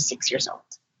since I was 6 years old.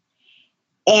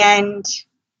 And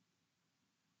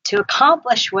to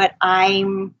accomplish what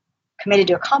I'm committed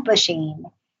to accomplishing,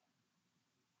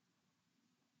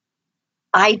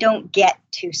 I don't get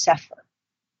to suffer.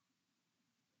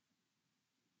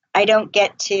 I don't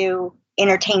get to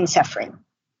entertain suffering.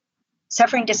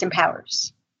 Suffering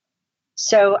disempowers.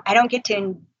 So I don't get to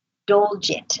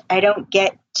indulge it. I don't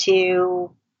get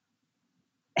to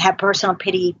have personal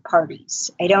pity parties.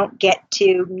 I don't get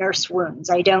to nurse wounds.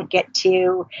 I don't get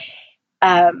to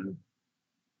get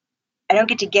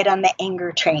on the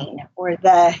anger train or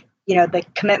the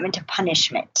commitment to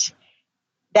punishment.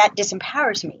 That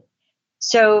disempowers me.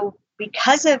 So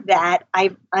because of that,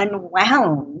 I've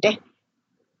unwound,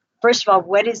 first of all,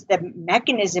 what is the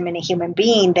mechanism in a human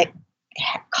being that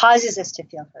causes us to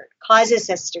feel hurt, causes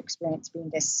us to experience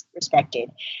being disrespected,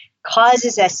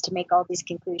 causes us to make all these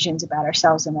conclusions about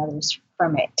ourselves and others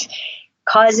from it,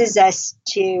 causes us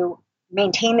to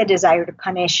maintain the desire to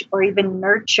punish or even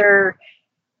nurture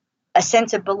a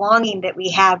sense of belonging that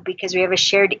we have because we have a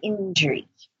shared injury,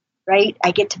 right?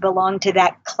 I get to belong to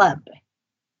that club,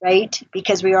 right?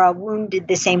 Because we are all wounded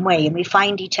the same way, and we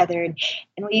find each other, and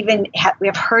we even we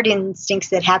have herd instincts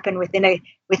that happen within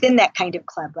that kind of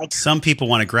club. Like some people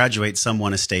want to graduate, some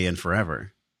want to stay in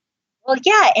forever. Well,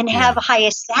 yeah, and have a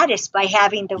highest status by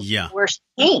having the worst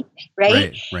pain,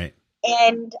 right? Right.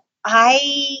 And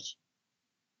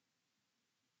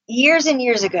years and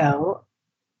years ago,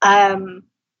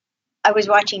 I was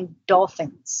watching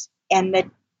dolphins,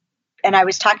 and I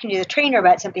was talking to the trainer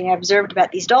about something I observed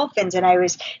about these dolphins, and I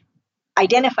was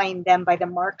identifying them by the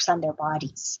marks on their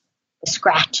bodies, the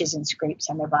scratches and scrapes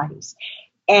on their bodies.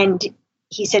 And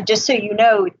he said, just so you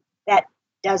know, that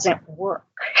doesn't work.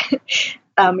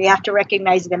 You have to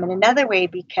recognize them in another way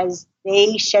because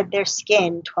they shed their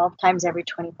skin 12 times every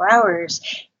 24 hours.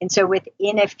 And so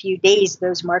within a few days,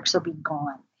 those marks will be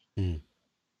gone. Mm.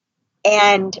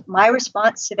 And my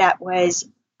response to that was,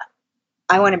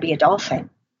 I want to be a dolphin.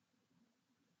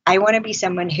 I want to be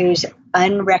someone who's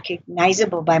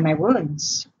unrecognizable by my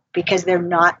wounds because they're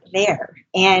not there.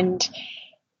 And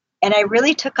I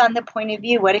really took on the point of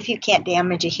view, what if you can't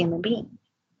damage a human being?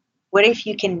 What if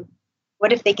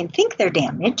they can think they're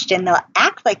damaged and they'll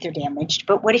act like they're damaged,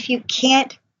 but what if you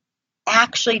can't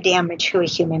actually damage who a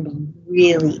human being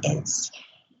really is?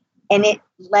 And it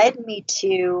led me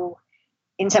to,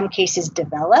 in some cases,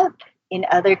 develop, in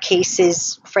other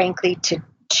cases, frankly, to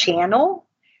channel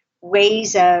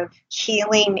ways of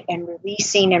healing and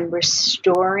releasing and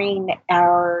restoring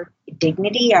our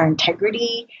dignity, our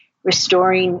integrity,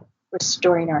 restoring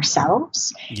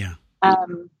ourselves. Yeah.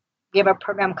 We have a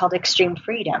program called Extreme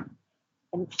Freedom.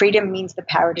 And freedom means the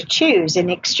power to choose.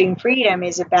 And extreme freedom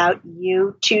is about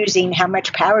you choosing how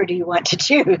much power do you want to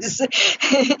choose.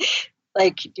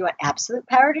 Like, do you want absolute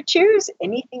power to choose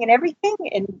anything and everything?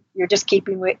 And you're just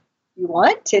keeping what you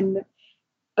want.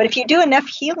 But if you do enough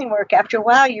healing work, after a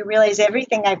while, you realize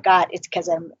everything I've got, it's because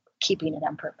I'm keeping it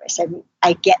on purpose.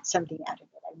 I get something out of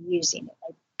it. I'm using it.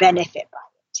 I benefit by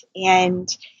it. And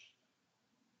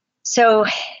so,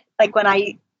 like, when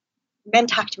men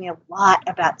talk to me a lot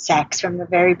about sex from the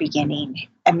very beginning.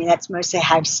 I mean, that's mostly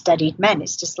how I've studied men.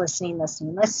 It's just listening.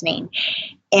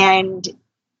 And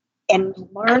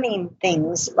learning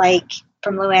things like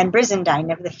from Luann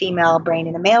Brizendine of the female brain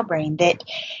and the male brain, that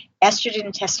estrogen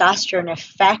and testosterone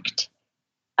affect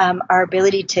our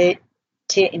ability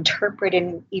to interpret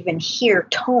and even hear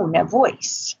tone of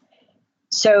voice.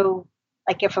 So,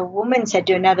 like, if a woman said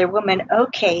to another woman,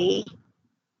 okay,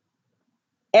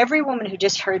 every woman who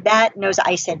just heard that knows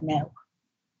I said no.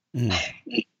 Mm.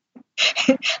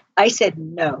 I said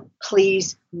no,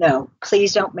 please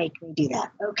don't make me do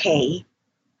that. Okay.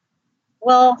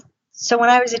 Well, so when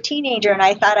I was a teenager and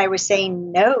I thought I was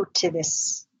saying no to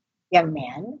this young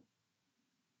man,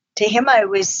 to him I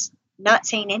was not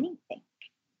saying anything,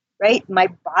 right? My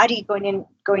body going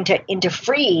into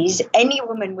freeze, any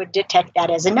woman would detect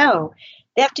that as a no.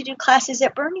 They have to do classes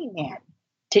at Burning Man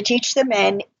to teach the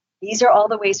men, these are all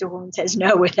the ways a woman says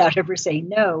no without ever saying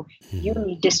no. You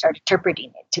need to start interpreting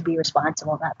it to be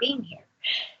responsible about being here.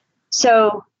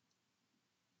 So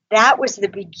that was the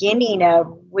beginning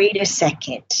of, wait a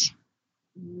second,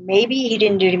 maybe he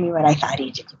didn't do to me what I thought he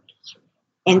did to me.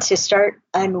 And to start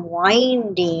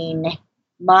unwinding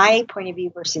my point of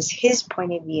view versus his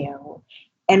point of view,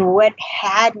 and what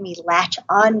had me latch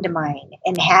on to mine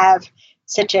and have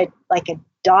such a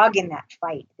dog in that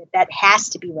fight, that has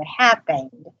to be what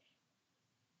happened.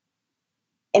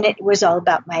 And it was all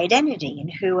about my identity and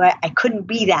who I couldn't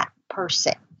be that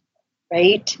person,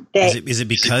 right? Is it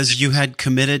because you had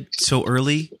committed so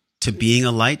early to being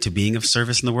a light, to being of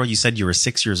service in the world? You said you were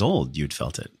 6 years old. You'd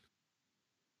felt it.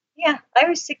 Yeah, I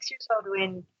was 6 years old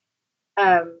when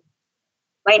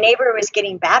my neighbor was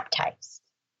getting baptized.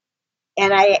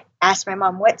 And I asked my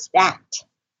mom, what's that?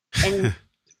 And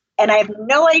and I have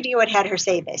no idea what had her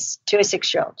say this to a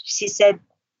 6-year-old. She said,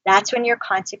 that's when you're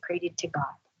consecrated to God.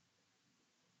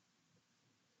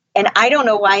 And I don't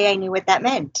know why I knew what that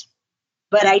meant,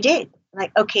 but I did.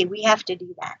 Like, okay, we have to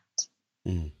do that.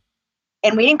 Mm.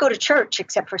 And we didn't go to church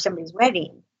except for somebody's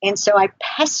wedding. And so I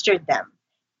pestered them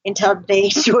until they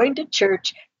joined a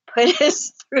church, put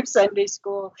us through Sunday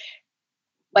school.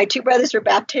 My 2 brothers were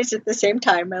baptized at the same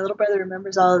time. My little brother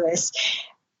remembers all of this.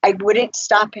 I wouldn't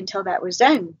stop until that was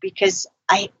done because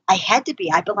I had to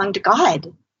be. I belong to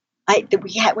God.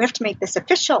 We have to make this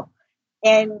official.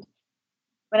 And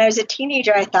when I was a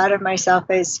teenager, I thought of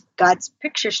myself as God's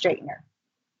picture straightener.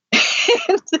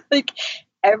 Like,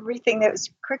 everything that was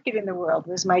crooked in the world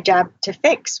was my job to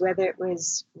fix, whether it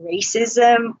was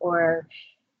racism or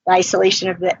the isolation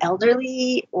of the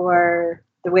elderly or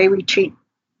the way we treat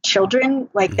children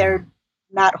like they're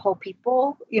not whole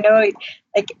people,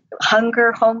 like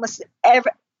hunger, homeless,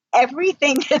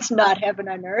 everything that's not heaven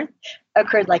on earth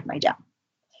occurred like my job.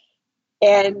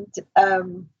 And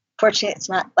fortunately, it's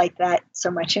not like that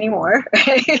so much anymore.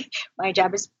 My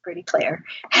job is pretty clear.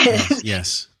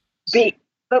 Yes.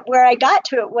 But where I got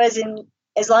to it was,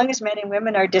 as long as men and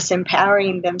women are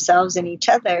disempowering themselves and each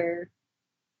other,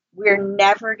 we're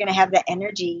never going to have the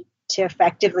energy to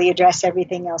effectively address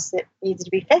everything else that needs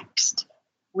to be fixed.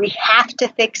 We have to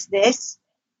fix this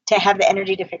to have the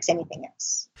energy to fix anything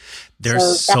else.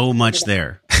 There's so much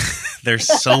there. There's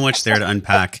so much there to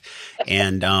unpack.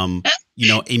 And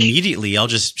immediately I'll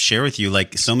just share with you,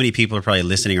 like so many people are probably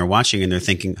listening or watching and they're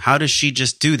thinking, how does she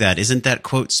just do that? Isn't that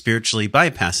quote spiritually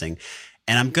bypassing?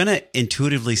 And I'm going to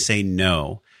intuitively say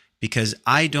no, because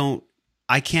I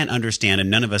can't understand, and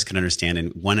none of us can understand in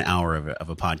 1 hour of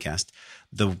a podcast,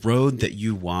 the road that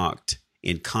you walked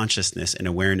in consciousness and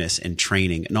awareness and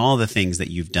training and all the things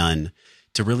that you've done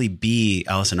to really be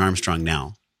Alison Armstrong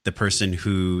now,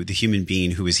 the human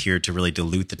being who is here to really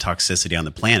dilute the toxicity on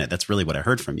the planet. That's really what I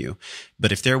heard from you.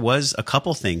 But if there was a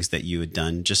couple things that you had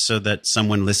done, just so that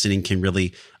someone listening can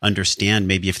really understand,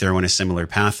 maybe if they're on a similar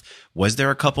path, was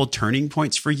there a couple turning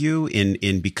points for you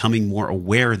in becoming more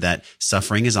aware that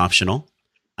suffering is optional?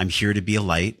 I'm here to be a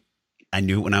light. I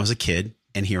knew it when I was a kid,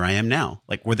 and here I am now.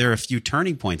 Like, were there a few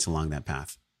turning points along that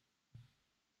path?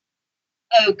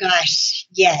 Oh gosh,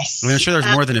 yes. I mean, I'm sure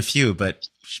there's more than a few, but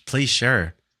please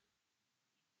share.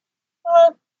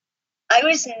 Well, I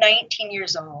was 19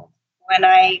 years old when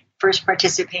I first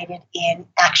participated in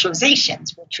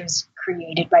Actualizations, which was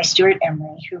created by Stuart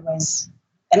Emery, who was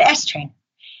an EST trainer.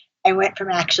 I went from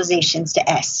Actualizations to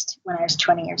EST when I was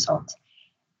 20 years old.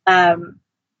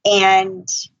 And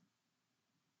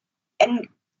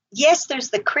yes, there's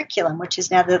the curriculum, which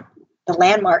is now the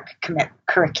landmark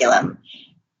curriculum.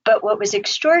 But what was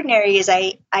extraordinary is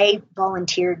I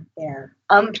volunteered there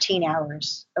umpteen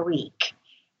hours a week.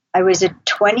 I was a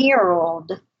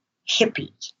 20-year-old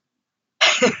hippie.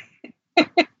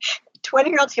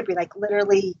 20-year-old hippie, like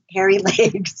literally hairy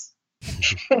legs.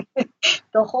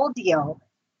 The whole deal.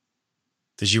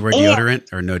 Did you wear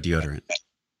deodorant or no deodorant?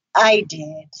 I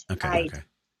did. Okay.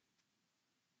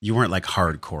 You weren't like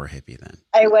hardcore hippie then.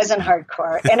 I wasn't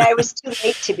hardcore, and I was too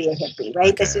late to be a hippie,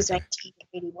 right? This was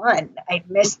 1981.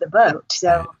 I'd missed the boat,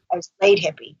 so I was late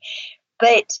hippie.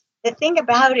 But the thing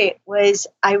about it was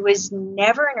I was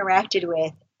never interacted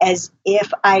with as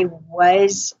if I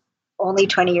was only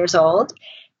 20 years old,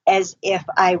 as if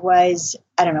I was,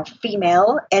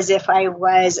 female, as if I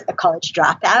was a college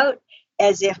dropout,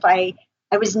 as if I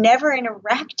was never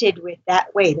interacted with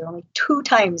that way. There were only 2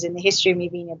 times in the history of me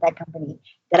being at that company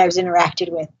that I was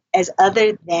interacted with as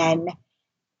other than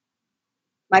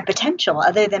my potential,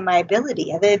 other than my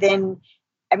ability, I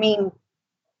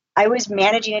was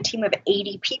managing a team of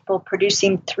 80 people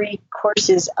producing 3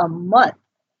 courses a month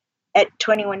at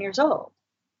 21 years old,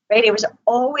 right? It was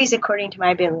always according to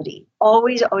my ability,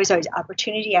 always,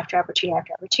 opportunity after opportunity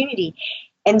after opportunity.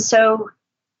 And so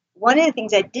one of the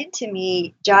things that did to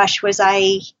me, Josh, was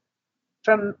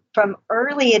from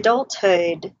early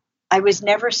adulthood, I was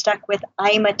never stuck with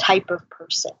I'm a type of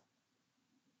person,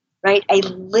 right? I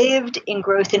lived in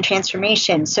growth and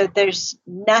transformation. So there's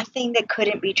nothing that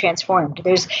couldn't be transformed.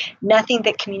 There's nothing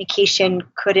that communication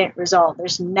couldn't resolve.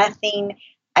 There's nothing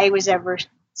I was ever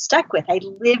stuck with. I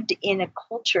lived in a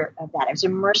culture of that. I was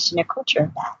immersed in a culture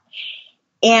of that.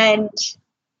 And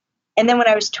then when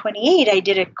I was 28, I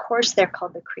did a course there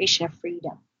called The Creation of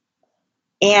Freedom.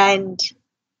 And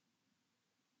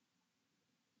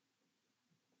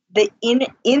in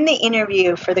the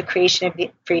interview for The Creation of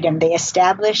Freedom, they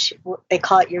establish, they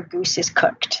call it your goose is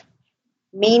cooked,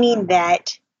 meaning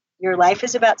that your life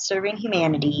is about serving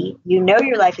humanity. You know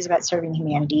your life is about serving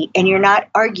humanity, and you're not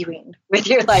arguing with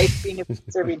your life being about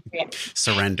serving humanity.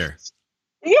 Surrender.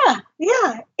 Yeah.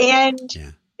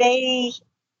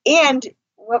 And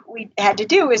what we had to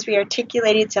do was we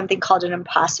articulated something called an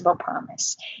impossible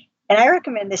promise. And I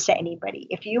recommend this to anybody.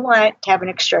 If you want to have an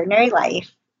extraordinary life,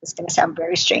 it's going to sound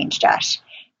very strange, Josh.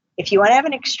 If you want to have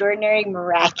an extraordinary,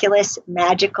 miraculous,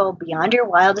 magical, beyond your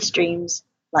wildest dreams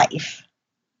life,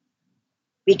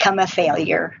 become a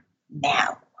failure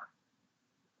now.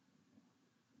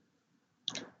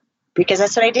 Because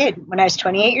that's what I did. When I was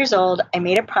 28 years old, I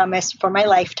made a promise for my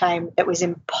lifetime that was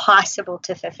impossible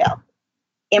to fulfill.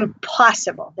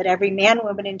 Impossible that every man,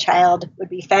 woman, and child would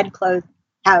be fed, clothed,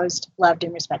 housed, loved,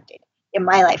 and respected in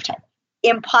my lifetime.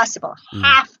 Impossible.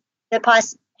 Half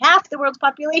the world's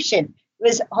population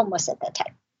was homeless at that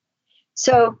time.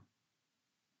 So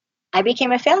I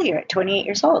became a failure at 28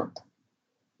 years old.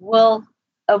 Well,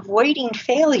 avoiding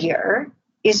failure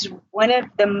is one of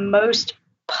the most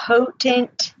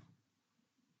potent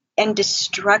and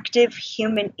destructive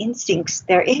human instincts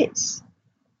there is.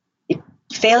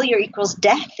 Failure equals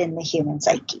death in the human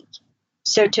psyche.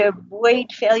 So to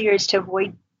avoid failure is to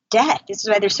avoid death. This is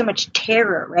why there's so much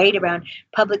terror, right, around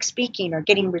public speaking or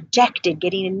getting rejected,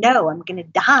 getting a no, I'm going to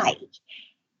die.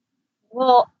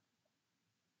 Well,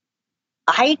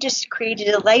 I just created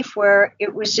a life where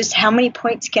it was just how many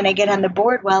points can I get on the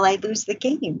board while I lose the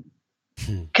game?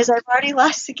 Because I've already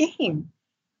lost the game.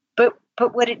 But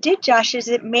what it did, Josh, is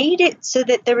it made it so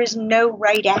that there was no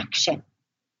right action.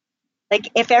 Like,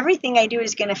 if everything I do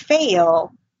is going to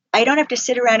fail, I don't have to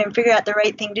sit around and figure out the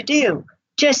right thing to do.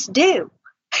 Just do.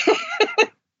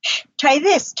 Try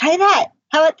this, try that.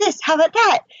 How about this? How about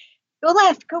that? Go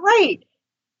left, go right.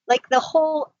 Like the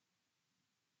whole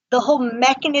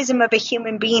mechanism of a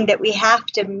human being, that we have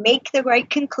to make the right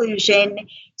conclusion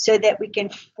so that we can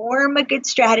form a good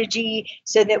strategy,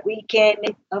 so that we can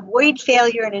avoid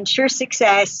failure and ensure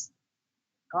success.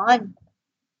 Gone.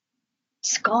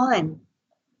 It's gone.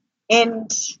 And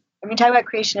I mean, talk about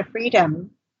creation of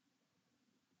freedom.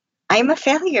 I'm a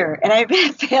failure, and I've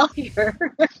been a failure.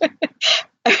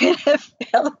 I've been a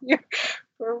failure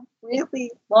for a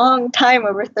really long time.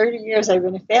 Over 30 years, I've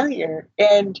been a failure.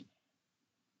 And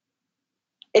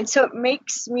so it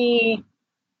makes me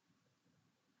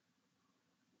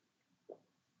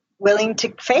willing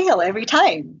to fail every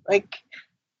time. Like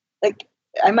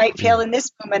I might fail in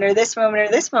this moment or this moment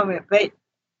or this moment, but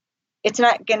it's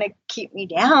not going to keep me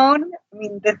down. I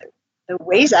mean, the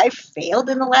ways I've failed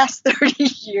in the last 30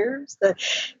 years,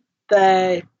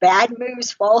 the bad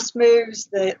moves, false moves,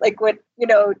 that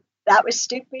was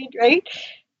stupid, right?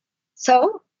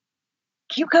 So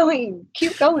keep going.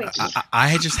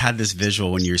 I just had this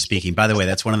visual when you were speaking. By the way,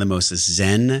 that's one of the most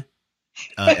Zen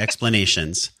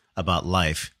explanations about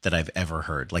life that I've ever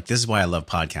heard. Like, this is why I love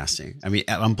podcasting. I mean,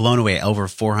 I'm blown away. Over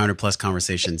 400 plus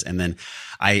conversations. And then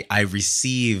I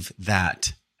receive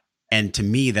that. And to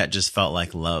me, that just felt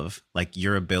like love, like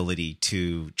your ability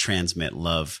to transmit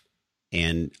love.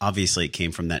 And obviously it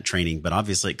came from that training, but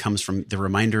obviously it comes from the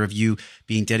reminder of you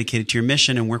being dedicated to your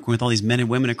mission and working with all these men and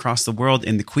women across the world.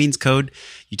 In the Queen's Code,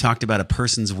 you talked about a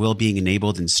person's will being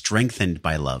enabled and strengthened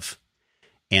by love.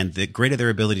 And the greater their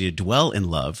ability to dwell in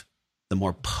love, the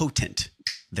more potent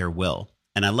their will.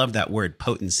 And I love that word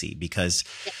potency, because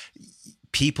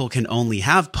people can only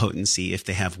have potency if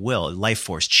they have will, life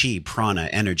force, chi, prana,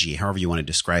 energy, however you want to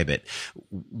describe it.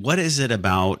 What is it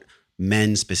about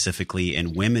men specifically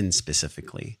and women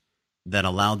specifically that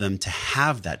allow them to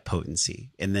have that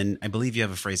potency? And then I believe you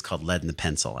have a phrase called lead in the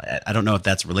pencil. I don't know if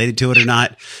that's related to it or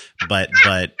not, but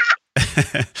but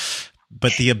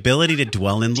the ability to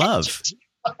dwell in love,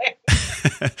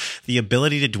 the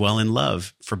ability to dwell in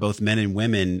love for both men and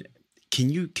women. Can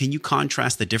you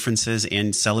contrast the differences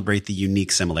and celebrate the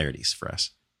unique similarities for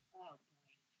us? Oh,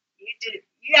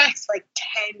 you asked like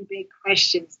 10 big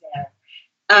questions there.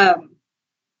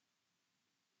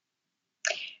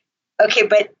 Okay,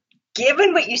 but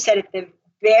given what you said at the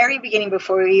very beginning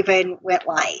before we even went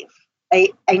live,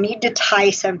 I need to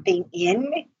tie something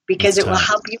in, because it will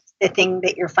help you with the thing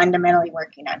that you're fundamentally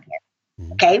working on here.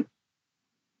 Mm-hmm. Okay?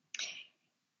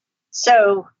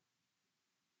 So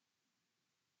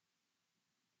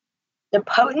the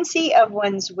potency of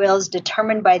one's will is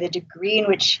determined by the degree in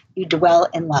which you dwell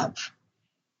in love.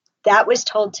 That was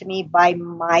told to me by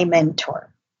my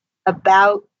mentor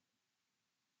about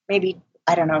maybe,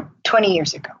 20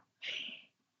 years ago.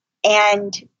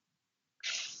 And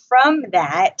from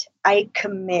that, I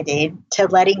committed to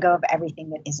letting go of everything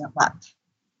that isn't love.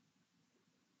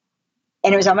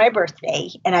 And it was on my birthday,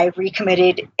 and I've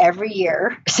recommitted every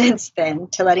year since then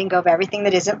to letting go of everything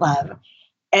that isn't love.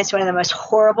 And it's one of the most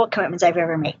horrible commitments I've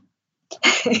ever made.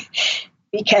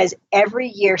 Because every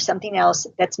year something else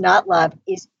that's not love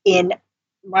is in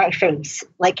my face,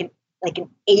 like an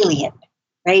alien,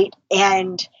 right?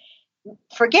 And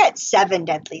forget 7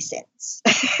 deadly sins.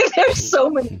 There's so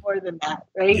many more than that,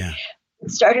 right? Yeah. It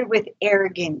started with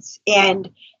arrogance, and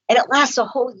it lasts a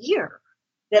whole year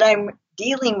that I'm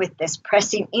dealing with this,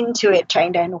 pressing into it,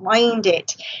 trying to unwind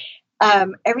it.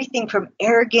 Everything from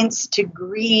arrogance to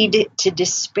greed to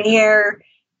despair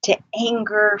to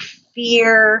anger,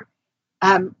 fear.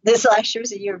 This last year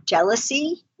was a year of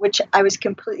jealousy, which I was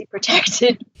completely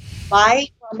protected by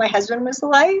while my husband was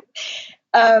alive.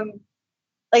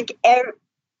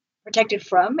 Protected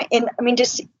from. And I mean,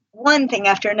 just one thing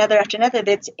after another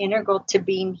that's integral to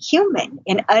being human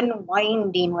and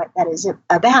unwinding what that is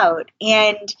about.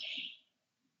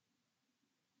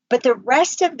 But the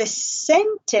rest of the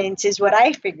sentence is what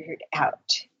I figured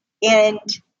out. And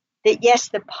that, yes,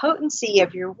 the potency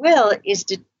of your will is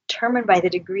determined by the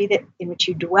degree in which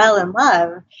you dwell in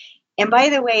love. And by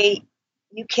the way,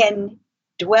 you can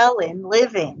dwell in,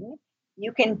 live in,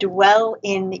 you can dwell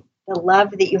in the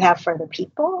love that you have for other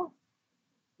people.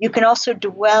 You can also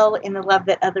dwell in the love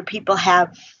that other people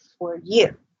have for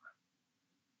you.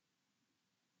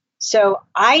 So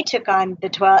I took on the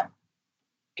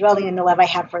dwelling in the love I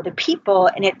have for the people,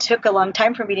 and it took a long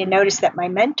time for me to notice that my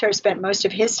mentor spent most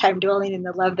of his time dwelling in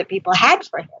the love that people had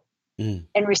for him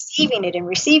and receiving it.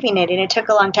 And it took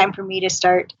a long time for me to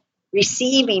start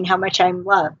receiving how much I'm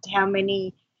loved, how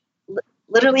many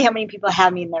literally how many people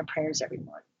have me in their prayers every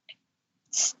morning.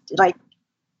 It's like,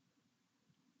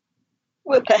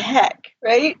 what the heck,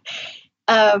 right?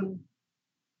 And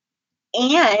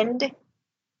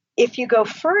if you go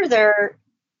further,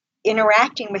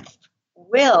 interacting with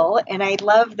will, and I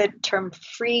love the term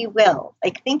free will.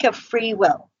 Like, think of free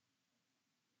will.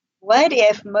 What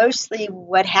if mostly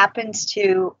what happens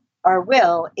to our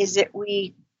will is that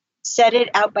we set it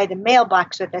out by the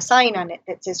mailbox with a sign on it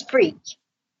that says free?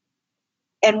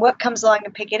 And what comes along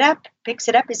and picks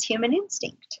it up is human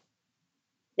instinct.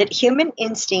 That human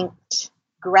instinct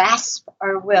grasps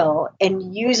our will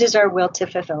and uses our will to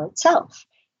fulfill itself,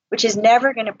 which is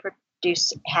never going to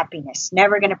produce happiness,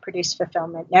 never going to produce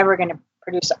fulfillment, never going to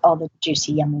produce all the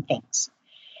juicy, yummy things.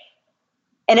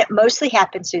 And it mostly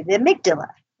happens through the amygdala,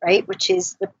 right? Which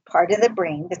is the part of the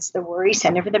brain that's the worry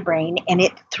center of the brain. And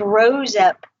it throws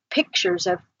up pictures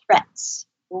of threats.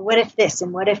 Well, what if this,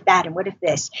 and what if that, and what if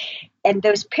this? And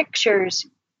those pictures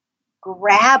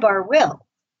grab our will,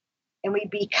 and we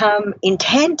become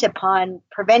intent upon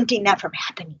preventing that from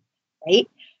happening, right?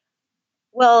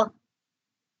 Well,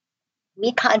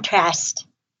 we contrast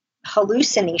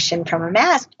hallucination from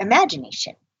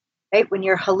imagination, right? When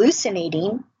you're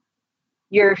hallucinating,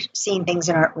 you're seeing things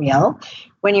that aren't real.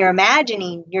 When you're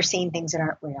imagining, you're seeing things that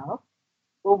aren't real.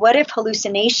 Well, what if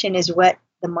hallucination is what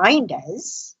the mind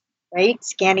does, right?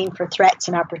 Scanning for threats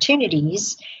and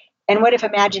opportunities. And what if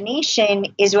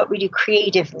imagination is what we do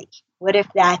creatively? What if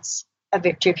that's a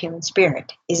victory of human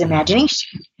spirit, is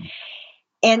imagination?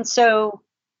 And so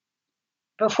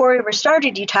before we were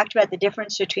started, you talked about the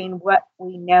difference between what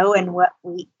we know and what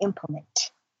we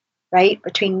implement, right?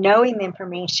 Between knowing the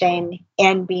information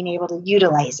and being able to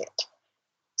utilize it.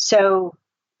 So,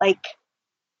 like,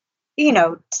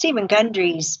 Stephen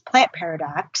Gundry's plant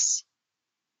paradox,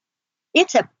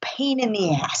 it's a pain in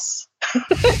the ass.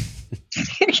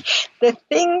 The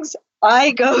things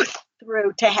I go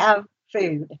through to have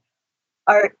food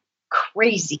are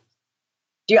crazy.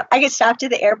 I get stopped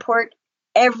at the airport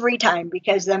every time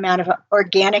because the amount of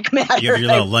organic matter. You have your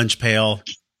little lunch pail.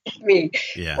 Me.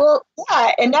 Yeah. Well,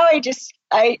 yeah. And now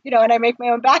and I make my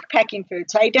own backpacking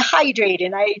food. So I dehydrate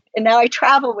and now I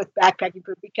travel with backpacking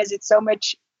food because it's so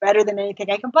much better than anything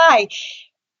I can buy.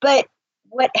 But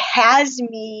what has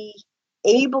me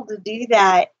able to do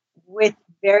that with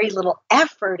very little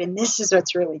effort, and this is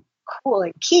what's really cool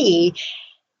and key,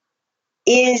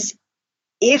 is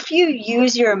if you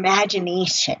use your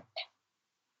imagination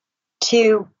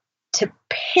to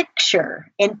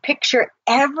picture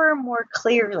ever more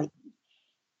clearly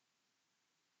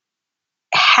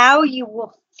how you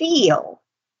will feel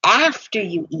after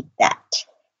you eat that,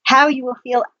 how you will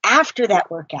feel after that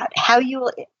workout, how you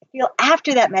will feel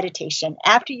after that meditation,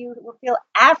 after you will feel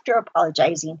after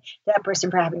apologizing to that person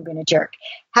for having been a jerk,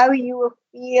 how you will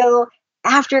feel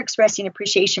after expressing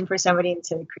appreciation for somebody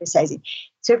instead of criticizing.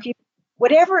 So if you,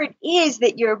 whatever it is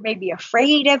that you're maybe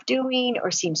afraid of doing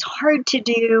or seems hard to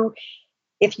do,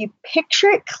 if you picture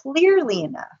it clearly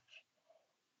enough,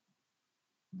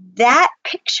 that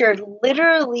picture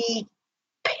literally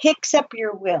picks up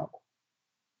your will.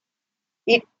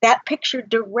 That picture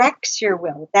directs your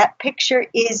will. That picture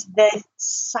is the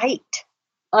sight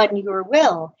on your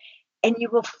will, and you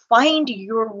will find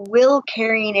your will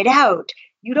carrying it out.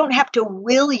 You don't have to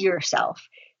will yourself.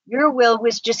 Your will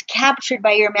was just captured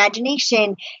by your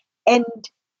imagination, and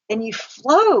you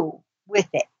flow with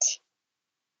it,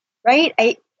 right?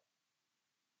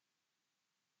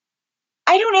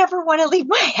 I don't ever want to leave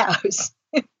my house.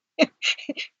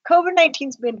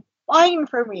 COVID-19's been fine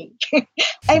for me.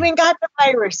 I even got the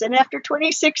virus, and after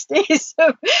 26 days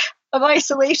of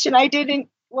isolation, I didn't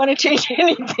want to change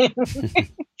anything.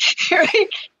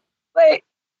 Right?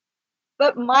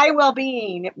 But my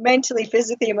well-being, mentally,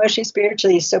 physically, emotionally,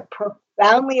 spiritually, is so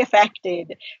profoundly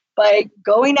affected by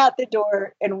going out the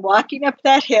door and walking up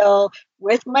that hill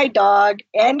with my dog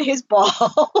and his ball.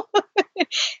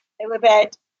 I live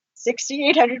at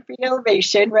 6,800 feet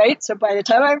elevation, right? So by the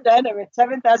time I'm done, I'm at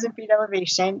 7,000 feet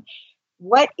elevation.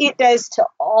 What it does to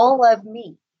all of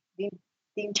me, the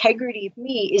integrity of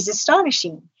me, is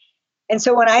astonishing. And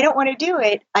so when I don't want to do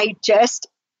it,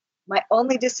 my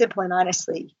only discipline,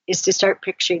 honestly, is to start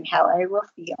picturing how I will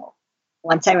feel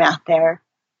once I'm out there,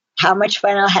 how much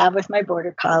fun I'll have with my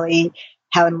border collie,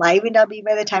 how enlivened I'll be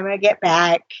by the time I get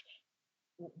back,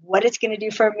 what it's going to do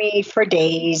for me for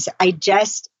days. I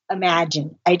just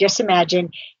imagine,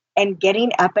 and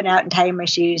getting up and out and tying my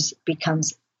shoes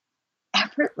becomes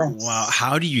effortless. Wow.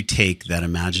 How do you take that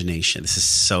imagination? This is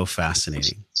so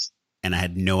fascinating. And I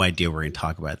had no idea we were going to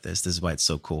talk about this. This is why it's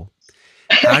so cool.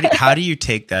 How do you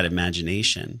take that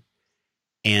imagination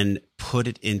and put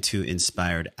it into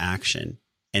inspired action?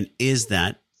 And is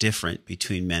that different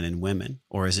between men and women,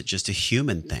 or is it just a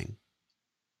human thing?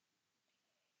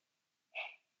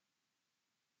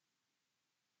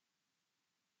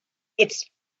 It's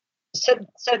so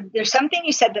there's something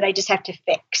you said that I just have to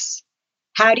fix.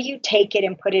 How do you take it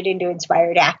and put it into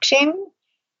inspired action?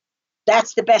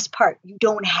 That's the best part. You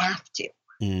don't have to.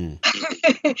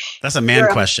 That's a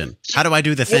man question. How do I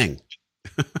do the thing?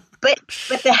 but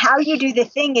the how you do the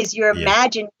thing is your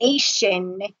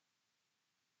imagination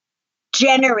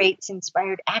generates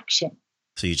inspired action.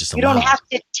 So you don't have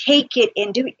to take it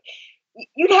and do it.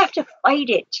 You'd have to fight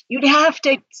it. You'd have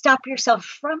to stop yourself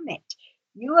from it.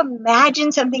 You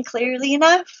imagine something clearly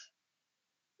enough.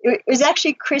 It was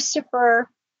actually Christopher,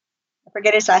 I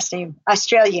forget his last name,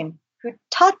 Australian, who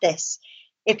taught this.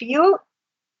 If you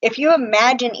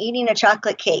imagine eating a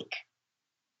chocolate cake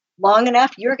long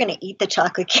enough, you're going to eat the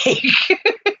chocolate cake.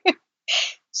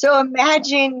 So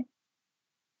imagine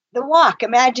the walk,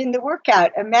 imagine the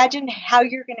workout, imagine how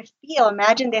you're going to feel,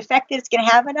 imagine the effect that it's going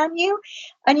to have on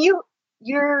you.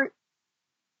 Your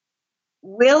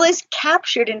will is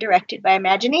captured and directed by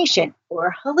imagination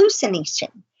or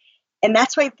hallucination. And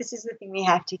that's why this is the thing we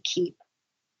have to keep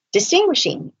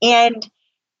distinguishing. And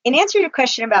in answer to your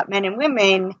question about men and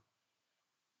women,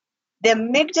 the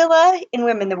amygdala in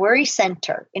women, the worry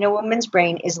center in a woman's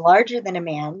brain, is larger than a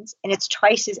man's, and it's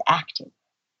twice as active.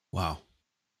 Wow.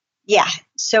 Yeah.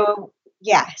 So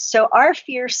our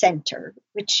fear center,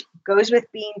 which goes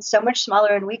with being so much smaller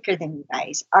and weaker than you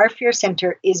guys, our fear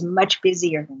center is much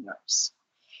busier than yours.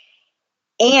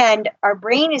 And our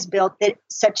brain is built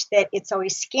such that it's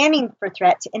always scanning for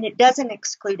threats, and it doesn't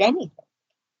exclude anything.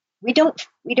 We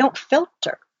don't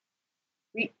filter.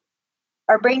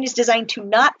 Our brain is designed to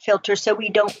not filter so we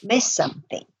don't miss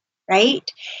something,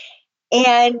 right?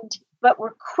 But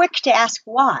we're quick to ask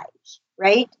why,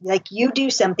 right? Like, you do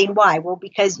something, why? Well,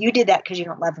 because you did that because you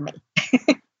don't love me.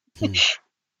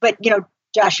 But,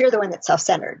 Josh, you're the one that's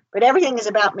self-centered. But everything is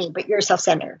about me, but you're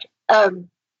self-centered. I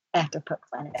have to poke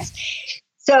fun at us.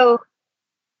 So,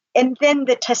 and then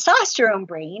the testosterone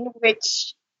brain,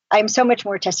 which I'm so much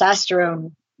more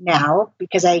testosterone now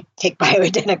because I take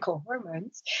bioidentical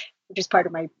hormones, which is part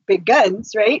of my big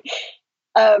guns, right?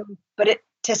 But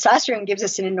testosterone gives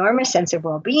us an enormous sense of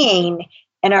well-being,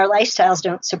 and our lifestyles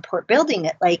don't support building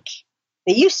it like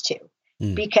they used to,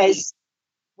 because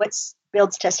what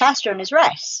builds testosterone is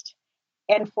rest.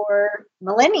 And for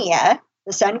millennia,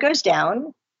 the sun goes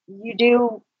down, you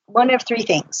do one of three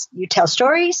things. You tell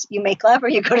stories, you make love, or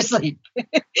you go to sleep.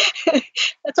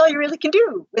 That's all you really can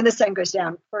do when the sun goes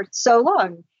down for so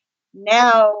long.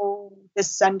 Now the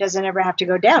sun doesn't ever have to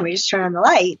go down. We just turn on the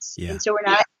lights. Yeah. And so we're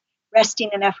not resting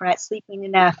enough. We're not sleeping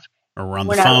enough. Or we're on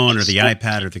the phone or the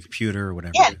iPad or the computer or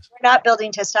whatever. Yeah, we're not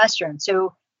building testosterone.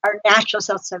 So our natural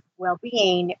sense of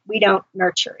well-being, we don't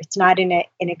nurture. It's not in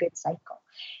a good cycle.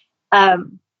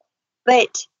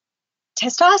 But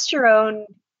testosterone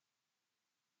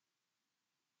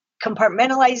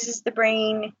compartmentalizes the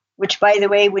brain, which, by the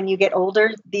way, when you get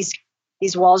older, these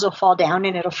walls will fall down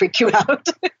and it'll freak you out.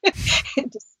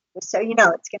 just so you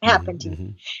know, it's going to happen to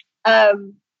you.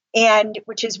 And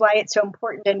which is why it's so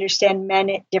important to understand men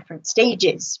at different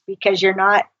stages, because you're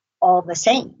not all the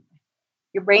same.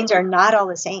 Your brains are not all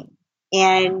the same.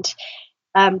 And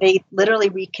they literally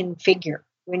reconfigure.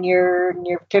 When you're in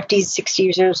your 50s, 60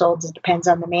 years old, it depends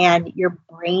on the man, your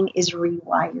brain is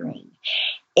rewiring.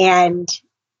 And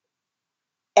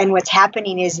what's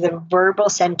happening is the verbal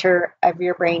center of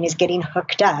your brain is getting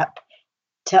hooked up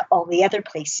to all the other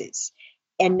places.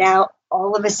 And now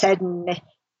all of a sudden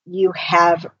you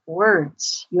have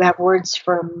words. You have words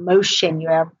for emotion. You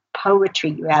have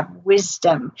poetry. You have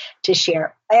wisdom to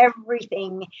share.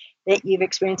 Everything that you've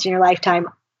experienced in your lifetime,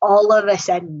 all of a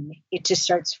sudden it just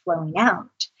starts flowing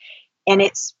out. And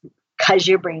it's because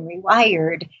your brain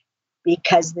rewired,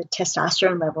 because the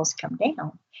testosterone levels come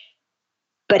down.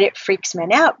 But it freaks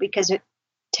men out because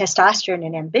testosterone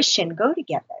and ambition go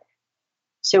together.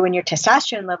 So when your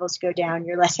testosterone levels go down,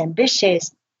 you're less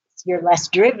ambitious, you're less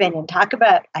driven. And talk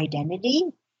about identity.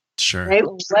 Sure. Right?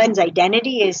 One's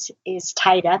identity is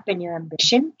tied up in your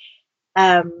ambition.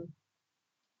 I've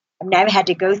had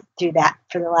to go through that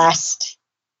for the last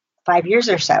 5 years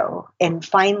or so, and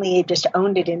finally just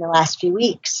owned it in the last few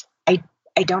weeks. I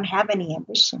don't have any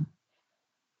ambition.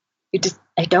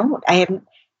 I don't. I haven't.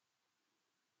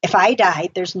 If I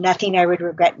died, there's nothing I would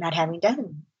regret not having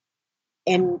done.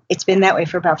 And it's been that way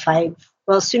for about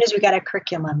as soon as we got a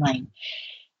curriculum online,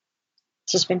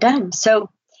 it's just been done. So,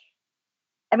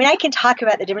 I mean, I can talk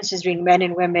about the differences between men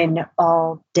and women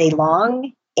all day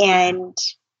long. And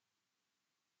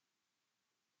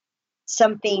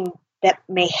something that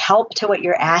may help to what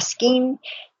you're asking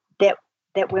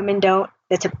that women don't.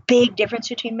 That's a big difference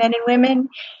between men and women.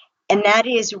 And that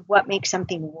is what makes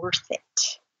something worth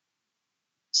it.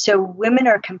 So women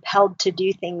are compelled to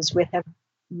do things with a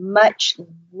much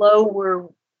lower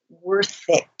worth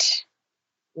it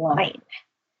line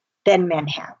than men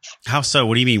have. How so?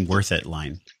 What do you mean worth it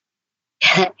line?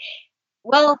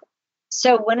 Well,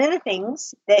 so one of the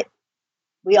things that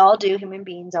we all do, human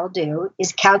beings all do,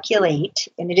 is calculate,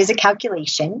 and it is a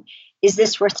calculation. Is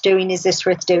this worth doing? Is this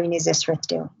worth doing? Is this worth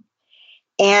doing?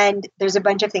 And there's a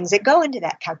bunch of things that go into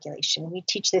that calculation. We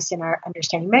teach this in our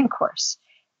Understanding Men course.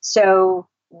 So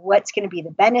what's going to be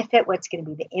the benefit? What's going to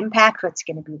be the impact? What's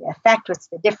going to be the effect? What's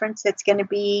the difference that's going to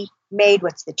be made?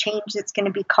 What's the change that's going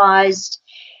to be caused?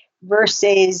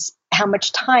 Versus how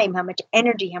much time, how much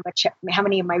energy, how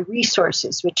many of my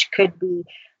resources, which could be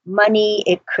money,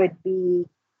 it could be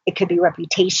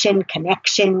reputation,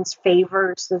 connections,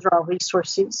 favors. Those are all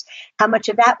resources. How much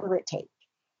of that will it take?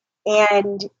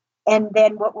 And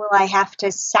then what will I have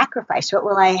to sacrifice? What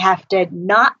will I have to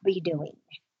not be doing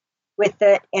with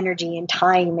the energy and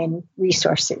time and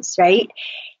resources, right?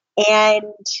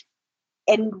 And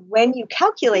when you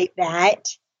calculate that,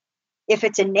 if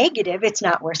it's a negative, it's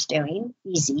not worth doing.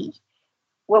 Easy.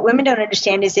 What women don't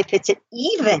understand is if it's an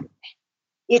even,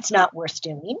 it's not worth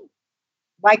doing.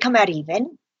 Why come out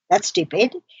even? That's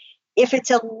stupid. If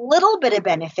it's a little bit of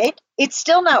benefit, it's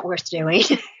still not worth doing.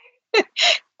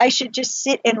 I should just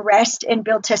sit and rest and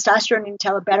build testosterone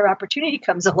until a better opportunity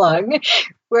comes along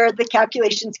where the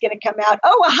calculation's going to come out,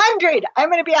 100, I'm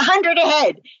going to be 100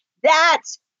 ahead.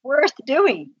 That's worth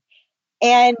doing.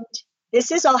 And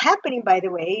this is all happening, by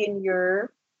the way, in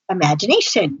your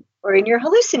imagination or in your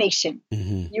hallucination.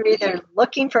 Mm-hmm. You're either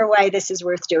looking for why this is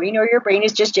worth doing, or your brain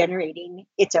is just generating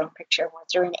its own picture of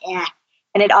what's doing.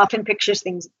 And it often pictures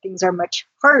things are much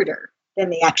harder than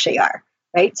they actually are,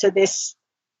 right? So this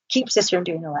keeps us from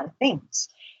doing a lot of things.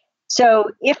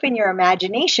 So if in your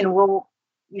imagination,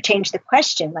 you change the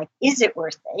question, like, is it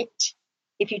worth it?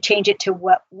 If you change it to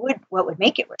what would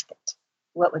make it worth it?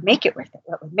 What would make it worth it?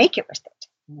 What would make it worth it?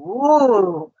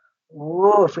 Ooh,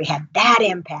 if we had that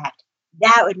impact,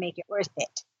 that would make it worth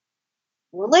it.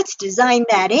 Well, let's design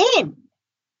that in,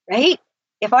 right?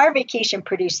 If our vacation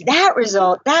produced that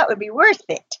result, that would be worth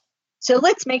it. So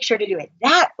let's make sure to do it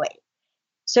that way.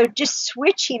 So just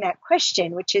switching that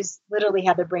question, which is literally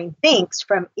how the brain thinks,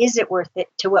 from is it worth it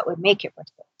to what would make it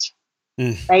worth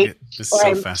it, right? This is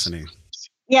so fascinating.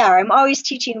 Yeah, or I'm always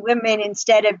teaching women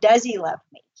instead of does he love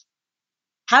me?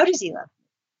 How does he love me?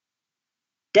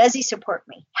 Does he support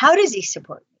me? How does he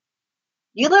support me?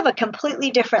 You live a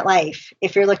completely different life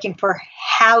if you're looking for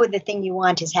how the thing you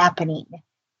want is happening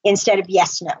instead of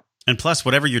yes, no. And plus,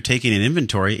 whatever you're taking in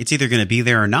inventory, it's either going to be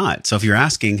there or not. So if you're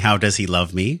asking, how does he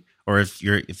love me? Or if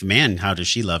a man, how does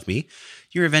she love me?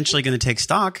 You're eventually going to take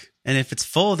stock. And if it's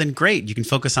full, then great. You can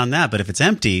focus on that. But if it's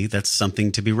empty, that's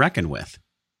something to be reckoned with.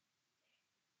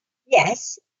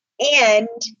 Yes. And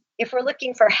if we're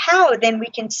looking for how, then we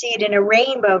can see it in a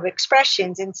rainbow of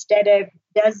expressions. Instead of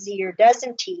does he or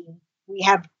doesn't he, we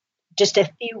have just a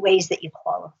few ways that you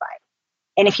qualify.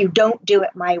 And if you don't do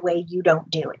it my way, you don't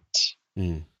do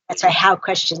it. That's why how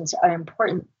questions are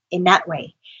important in that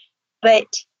way. But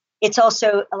it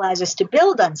also allows us to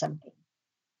build on something,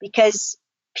 because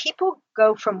people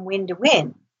go from win to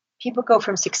win. People go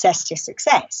from success to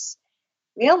success.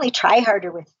 We only try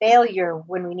harder with failure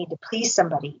when we need to please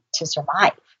somebody to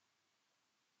survive.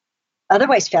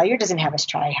 Otherwise, failure doesn't have us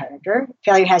try harder.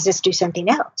 Failure has us do something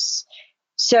else.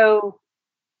 So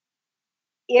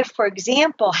if, for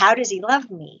example, how does he love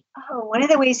me? One of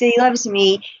the ways that he loves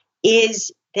me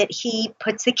is that he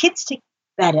puts the kids to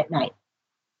bed at night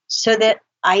so that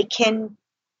I can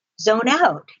zone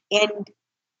out and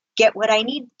get what I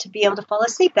need to be able to fall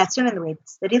asleep. That's one of the ways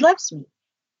that he loves me.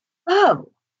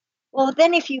 Well,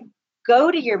 then if you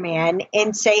go to your man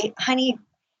and say, honey,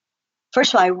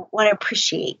 first of all, I want to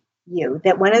appreciate you,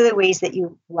 that one of the ways that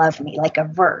you love me, like a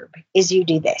verb, is you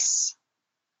do this.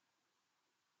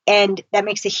 And that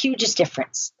makes the hugest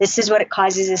difference. This is what it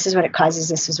causes. This is what it causes.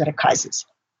 This is what it causes.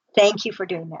 Thank you for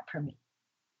doing that for me.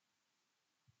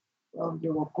 Well,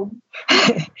 you're welcome.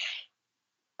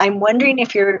 I'm wondering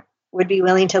if you would be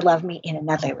willing to love me in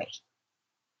another way.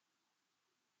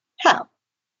 How?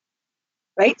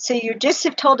 Right? So you just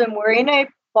have told him we're in a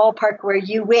ballpark where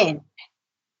you win.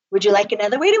 Would you like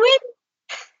another way to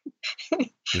win?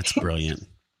 That's brilliant.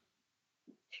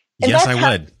 Yes, I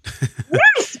would.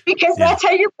 Yes, because that's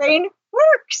how your brain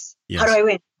works. Yes. How do I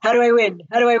win? How do I win?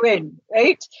 How do I win?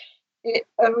 Right?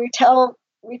 We tell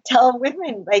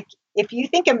women, like, if you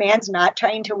think a man's not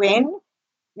trying to win,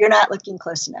 you're not looking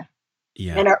close enough.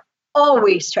 Yeah. Men are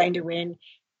always trying to win.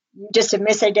 You just have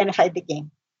misidentified the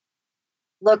game.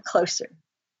 Look closer.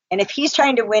 And if he's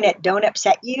trying to win it, don't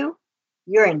upset you,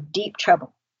 you're in deep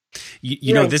trouble.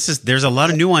 You know, there's a lot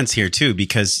of nuance here too,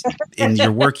 because in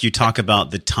your work, you talk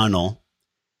about the tunnel,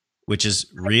 which is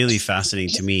really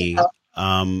fascinating to me.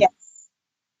 Yes.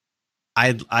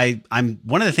 I'm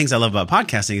one of the things I love about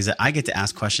podcasting is that I get to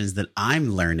ask questions that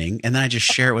I'm learning, and then I just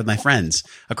share it with my friends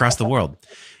across the world.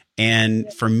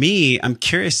 And for me, I'm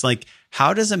curious, like,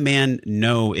 how does a man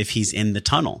know if he's in the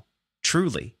tunnel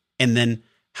truly? And then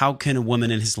how can a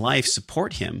woman in his life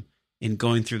support him in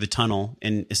going through the tunnel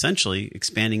and essentially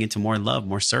expanding into more love,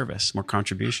 more service, more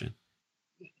contribution?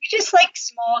 You just like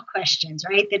small questions,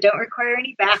 right? That don't require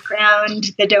any background,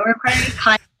 that don't require any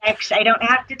context. I don't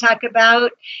have to talk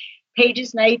about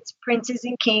pages, knights, princes,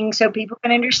 and kings so people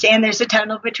can understand there's a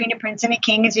tunnel between a prince and a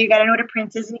king. And so you got to know what a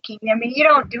prince is and a king. I mean, you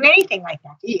don't do anything like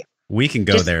that, do you? We can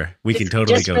go there. We can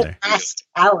totally go there. Last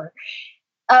hour.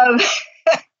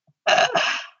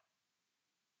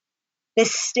 The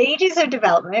stages of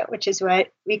development, which is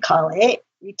what we call it,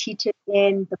 we teach it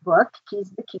in the book, Keys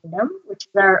of the Kingdom, which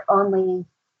is our only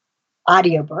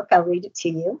audiobook. I'll read it to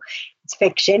you. It's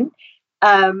fiction.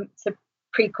 It's a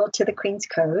prequel to the Queen's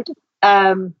Code.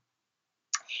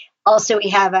 Also, we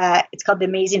have it's called The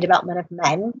Amazing Development of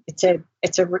Men. It's a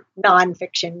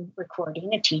nonfiction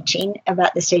recording, a teaching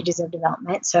about the stages of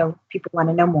development. So people want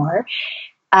to know more.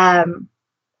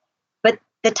 But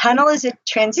the tunnel is a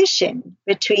transition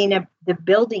between the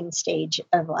building stage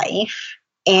of life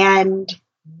and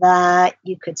the,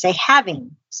 you could say,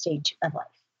 having stage of life.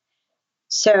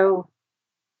 So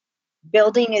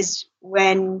building is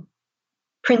when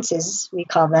princes, we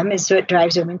call them, is what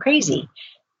drives women crazy.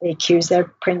 They accuse their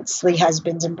princely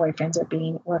husbands and boyfriends of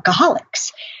being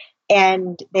workaholics.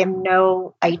 And they have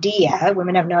no idea,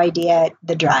 women have no idea,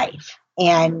 the drive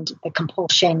and the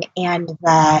compulsion and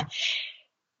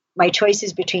my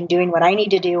choices between doing what I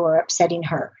need to do or upsetting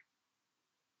her.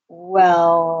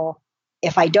 Well,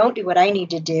 if I don't do what I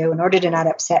need to do in order to not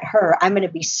upset her, I'm going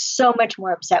to be so much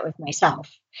more upset with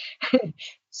myself.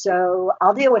 So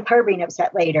I'll deal with her being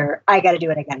upset later. I got to do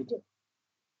what I got to do.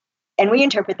 And we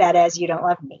interpret that as, you don't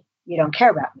love me. You don't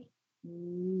care about me.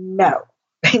 No.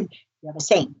 You have a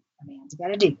saying, a man's got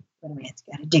to do what a man's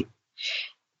got to do.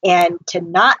 And to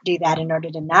not do that in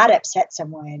order to not upset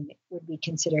someone would be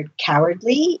considered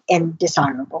cowardly and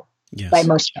dishonorable by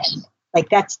most men. Like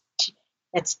that's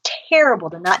terrible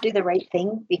to not do the right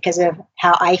thing because of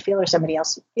how I feel or somebody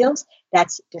else feels.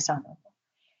 That's dishonorable.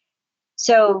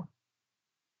 So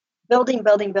building,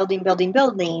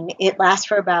 it lasts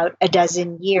for about a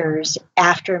dozen years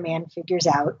after a man figures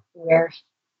out where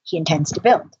he intends to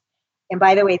build. And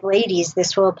by the way, ladies,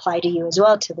 this will apply to you as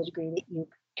well to the degree that you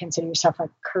consider yourself like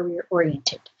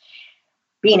career-oriented.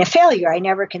 Being a failure, I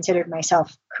never considered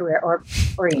myself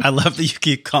career-oriented. I love that you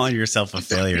keep calling yourself a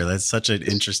failure. That's such an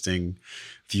interesting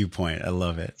viewpoint. I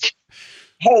love it.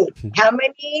 Hey, how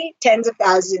many tens of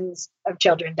thousands of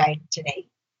children died today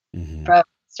from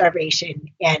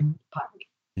starvation and poverty?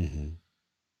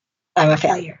 I'm a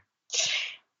failure.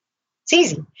 It's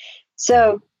easy.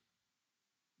 So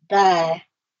the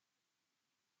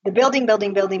building,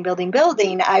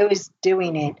 I was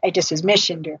doing it. I just was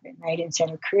mission driven, right?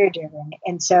 Instead of career driven.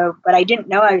 And so, but I didn't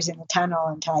know I was in the tunnel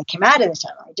until I came out of the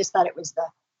tunnel. I just thought it was the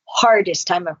hardest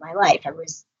time of my life. It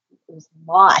was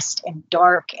lost and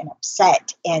dark and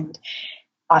upset and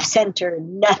off center.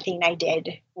 Nothing I did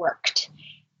worked.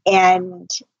 And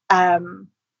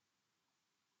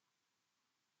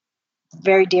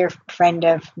very dear friend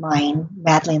of mine,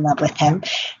 madly in love with him,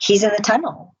 he's in the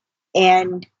tunnel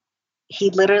and he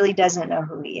literally doesn't know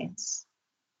who he is.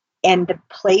 And the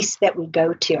place that we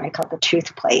go to, I call it the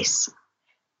truth place.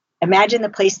 Imagine the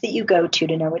place that you go to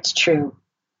know it's true,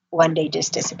 one day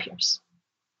just disappears.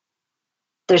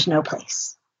 There's no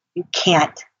place. You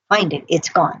can't find it. It's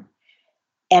gone.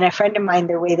 And a friend of mine,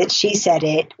 the way that she said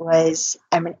it was,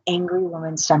 I'm an angry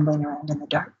woman stumbling around in the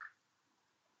dark.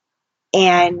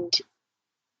 And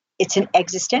it's an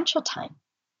existential time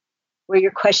where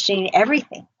you're questioning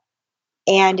everything.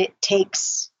 And it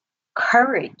takes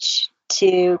courage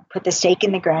to put the stake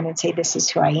in the ground and say, this is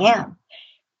who I am.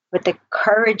 But the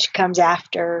courage comes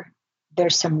after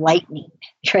there's some lightning,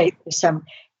 right? There's a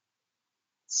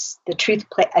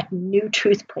new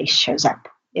truth place shows up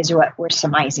is what we're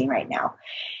surmising right now.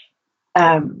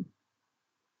 I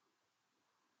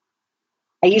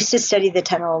used to study the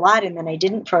tunnel a lot, and then I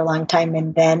didn't for a long time.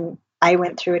 And then I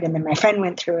went through it, and then my friend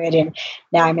went through it. And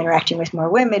now I'm interacting with more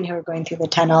women who are going through the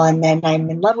tunnel. And then I'm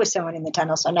in love with someone in the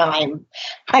tunnel. So now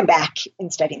I'm back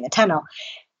in studying the tunnel.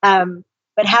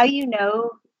 But how you know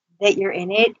that you're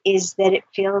in it is that it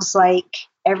feels like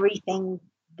everything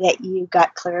that you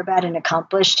got clear about and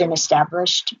accomplished and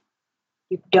established,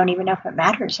 you don't even know if it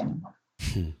matters anymore.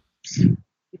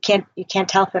 You can't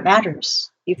tell if it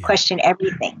matters. You question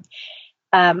everything.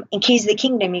 In Keys of the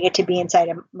Kingdom, you get to be inside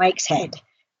of Mike's head,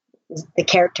 the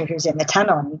character who's in the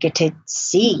tunnel, and you get to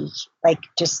see like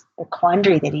just the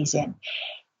quandary that he's in.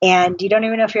 And you don't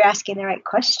even know if you're asking the right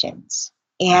questions.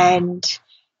 And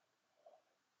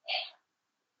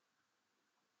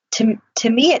to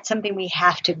me, it's something we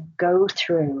have to go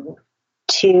through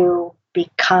to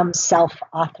become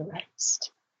self-authorized,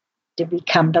 to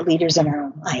become the leaders in our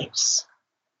own lives.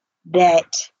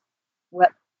 That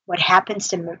what happens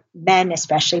to men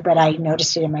especially, but I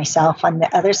noticed it in myself, on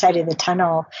the other side of the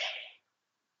tunnel,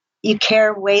 you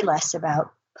care way less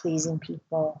about pleasing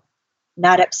people.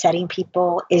 Not upsetting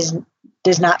people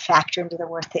does not factor into the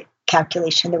worth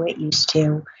calculation the way it used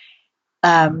to.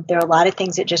 There are a lot of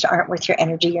things that just aren't worth your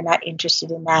energy. You're not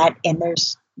interested in that. And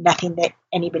there's nothing that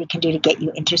anybody can do to get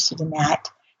you interested in that.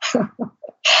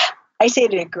 I say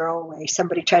it in a girl way.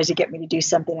 Somebody tries to get me to do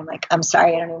something. I'm like, I'm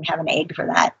sorry, I don't even have an egg for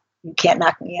that. You can't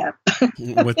knock me up.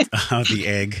 The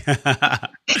egg? Yeah,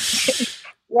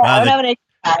 I don't have an egg.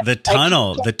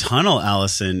 The tunnel,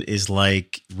 Allison, is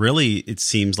like, really, it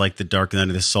seems like the dark night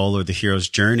of the soul or the hero's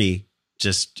journey,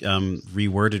 just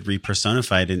reworded,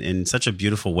 repersonified in such a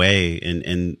beautiful way.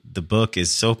 And the book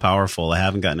is so powerful. I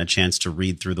haven't gotten a chance to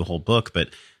read through the whole book, but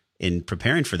in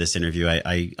preparing for this interview,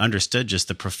 I understood just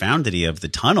the profundity of the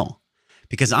tunnel,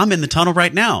 because I'm in the tunnel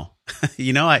right now.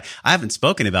 You know, I haven't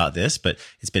spoken about this, but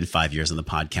it's been 5 years on the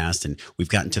podcast and we've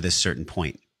gotten to this certain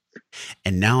point.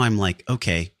 And now I'm like,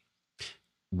 okay,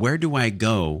 where do I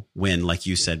go when, like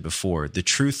you said before, the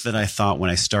truth that I thought when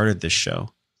I started this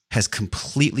show has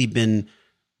completely been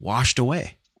washed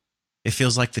away? It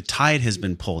feels like the tide has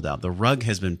been pulled out. The rug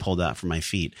has been pulled out from my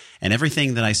feet. And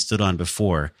everything that I stood on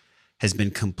before has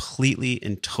been completely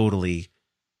and totally,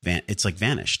 it's like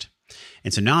vanished.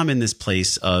 And so now I'm in this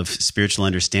place of spiritual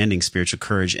understanding, spiritual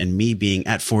courage, and me being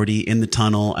at 40 in the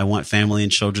tunnel. I want family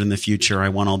and children in the future. I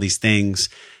want all these things.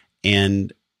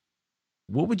 And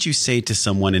what would you say to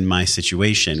someone in my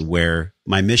situation where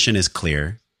my mission is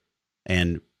clear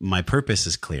and my purpose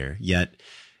is clear, yet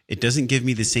it doesn't give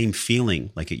me the same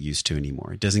feeling like it used to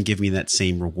anymore? It doesn't give me that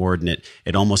same reward. And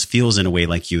it almost feels in a way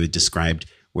like you had described,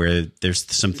 where there's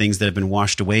some things that have been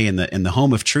washed away in the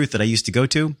home of truth that I used to go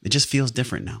to. It just feels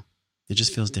different now. It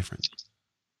just feels different.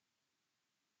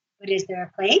 But is there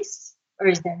a place or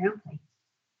is there no place?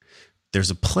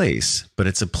 There's a place, but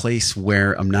it's a place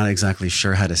where I'm not exactly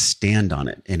sure how to stand on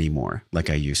it anymore like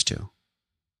I used to.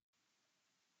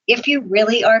 If you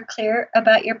really are clear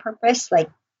about your purpose, like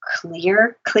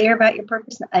clear about your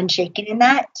purpose and unshaken in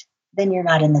that, then you're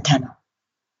not in the tunnel.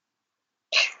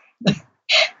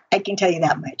 I can tell you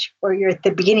that much. Or you're at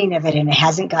the beginning of it and it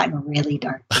hasn't gotten really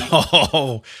dark yet.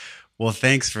 Oh, well,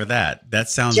 thanks for that. That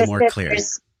sounds more clear.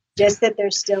 Just that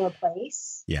there's still a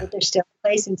place. Yeah. That there's still a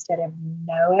place instead of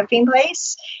no effing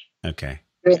place. Okay.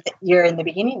 You're in the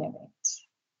beginning of it.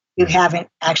 You haven't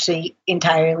actually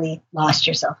entirely lost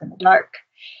yourself in the dark.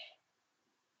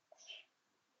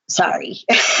 Sorry.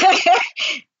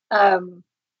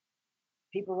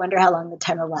 People wonder how long the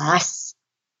tunnel lasts.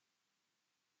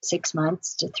 6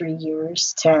 months to 3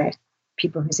 years to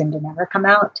people who seem to never come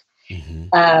out.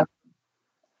 Mm-hmm.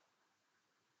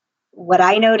 What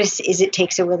I notice is it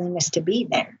takes a willingness to be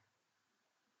there.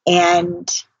 And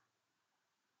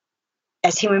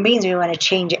as human beings, we want to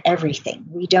change everything.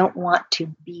 We don't want to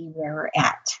be where we're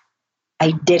at.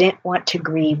 I didn't want to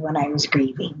grieve when I was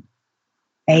grieving,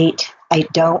 right? I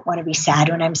don't want to be sad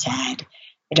when I'm sad.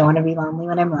 I don't want to be lonely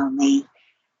when I'm lonely.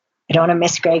 I don't want to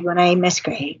miss Greg when I miss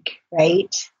Greg,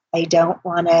 right? I don't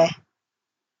want to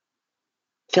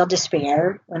feel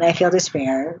despair when I feel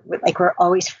despair. Like we're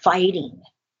always fighting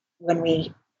when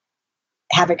we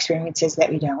have experiences that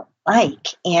we don't like.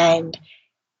 And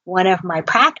one of my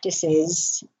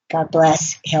practices, God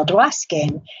bless Hale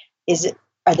Dwoskin,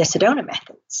 are the Sedona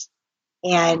methods,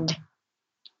 and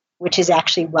which is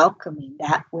actually welcoming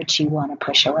that which you want to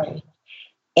push away.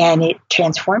 And it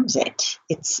transforms it.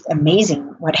 It's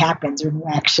amazing what happens when you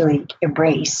actually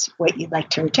embrace what you'd like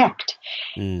to reject.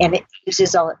 And it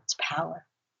uses all its power.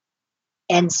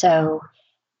 And so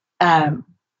to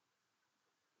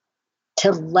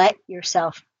let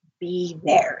yourself be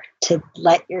there, to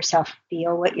let yourself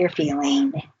feel what you're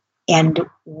feeling and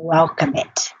welcome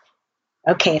it.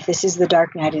 Okay, if this is the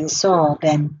dark night of the soul,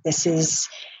 then this is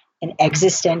an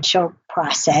existential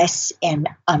process. And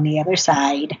on the other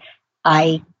side,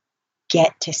 I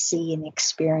get to see and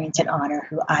experience and honor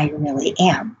who I really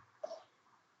am.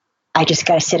 I just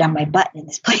got to sit on my butt in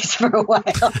this place for a while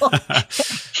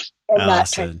and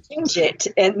not try to change it.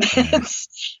 And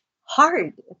it's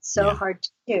hard. It's so hard to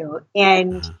do.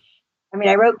 And I mean,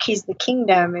 I wrote Keys to the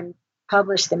Kingdom and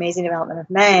published The Amazing Development of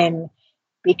Men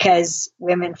because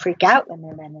women freak out when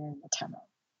their men are in the tunnel.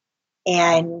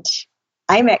 And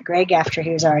I met Greg after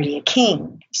he was already a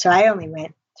king. So I only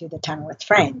went through the tunnel with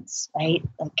friends, right?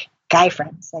 Like guy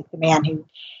friends, like the man who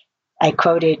I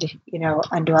quoted,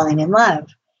 Undwelling in Love.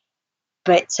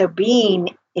 But so being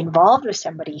involved with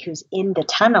somebody who's in the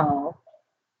tunnel,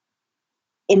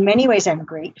 in many ways, I'm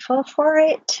grateful for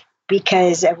it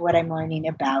because of what I'm learning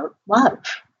about love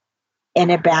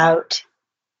and about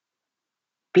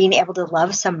being able to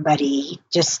love somebody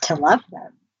just to love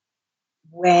them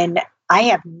when I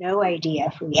have no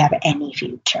idea if we have any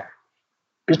future.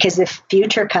 Because the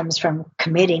future comes from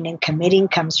committing, and committing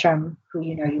comes from who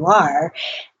you know you are.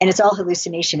 And it's all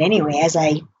hallucination anyway, as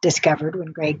I discovered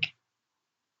when Greg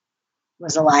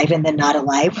was alive and then not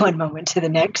alive one moment to the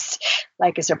next,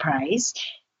 like a surprise,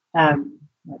 14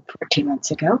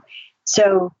 months ago.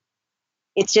 So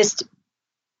it's just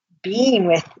being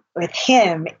with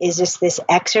him is just this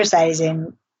exercise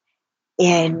in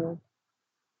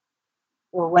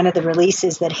one of the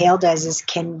releases that Hale does is,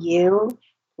 can you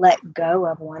let go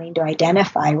of wanting to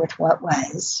identify with what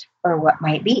was or what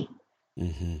might be?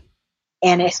 Mm-hmm.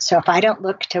 And if I don't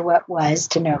look to what was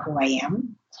to know who I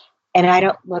am, and I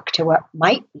don't look to what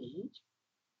might be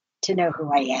to know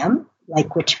who I am,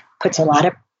 which puts a lot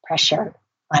of pressure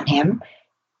on him,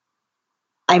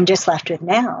 I'm just left with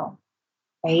now,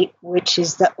 right? Which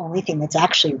is the only thing that's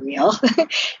actually real.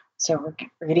 So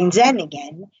we're getting Zen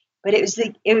again, but it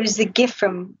was the gift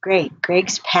from Greg.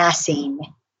 Greg's passing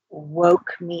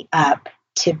woke me up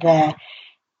to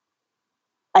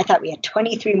I thought we had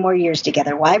 23 more years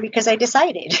together. Why? Because I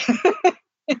decided.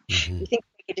 Mm-hmm. You think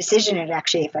a decision, it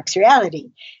actually affects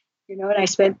reality, and I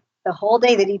spent the whole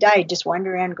day that he died just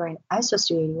wandering around going, I was supposed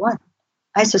to be 81.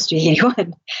 I was supposed to be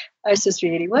 81. I was supposed to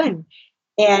be 81.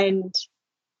 And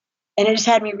it just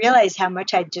had me realize how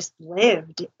much I just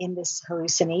lived in this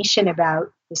hallucination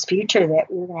about this future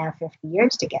that we were going to have 50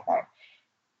 years together.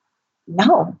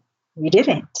 No, we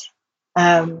didn't.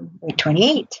 We're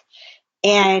 28.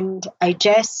 And it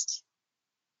just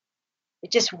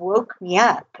woke me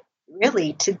up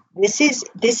really to this is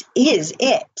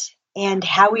it. And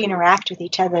how we interact with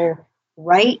each other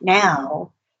right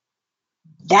now,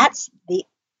 that's the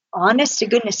honest to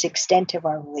goodness extent of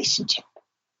our relationship.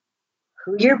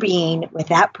 Who you're being with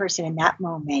that person in that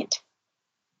moment,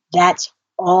 that's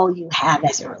all you have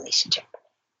as a relationship.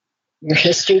 Your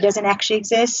history doesn't actually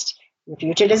exist. Your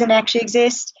future doesn't actually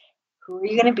exist. Who are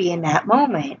you going to be in that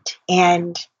moment?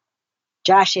 And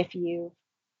Josh, if you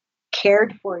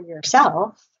cared for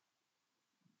yourself,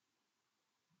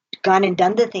 gone and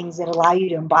done the things that allow you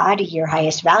to embody your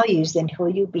highest values, then who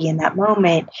you be in that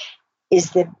moment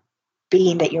is the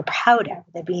being that you're proud of,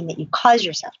 the being that you cause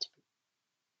yourself to be.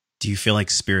 Do you feel like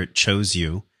Spirit chose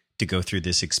you to go through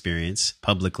this experience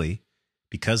publicly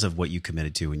because of what you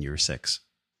committed to when you were 6?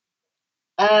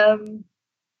 I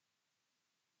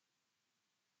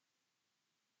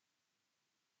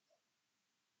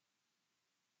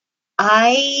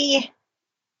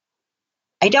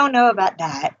don't know about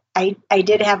that. I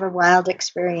did have a wild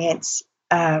experience.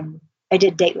 I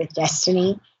did Date with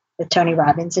Destiny with Tony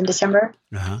Robbins in December.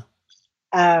 Uh-huh.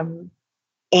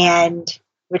 And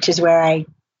which is where I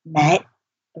met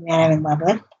the man I'm in love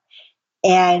with.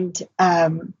 And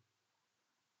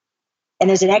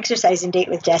there's an exercise in Date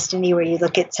with Destiny where you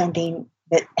look at something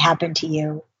that happened to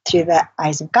you through the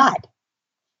eyes of God.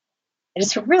 And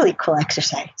it's a really cool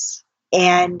exercise.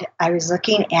 And I was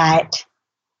looking at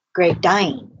Greg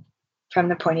dying from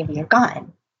the point of view of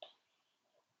God.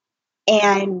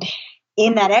 And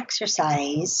in that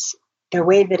exercise, the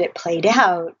way that it played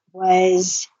out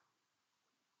was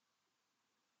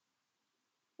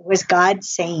God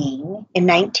saying in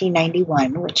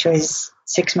 1991, which was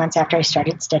 6 months after I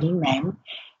started studying men,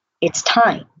 it's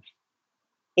time.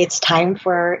 It's time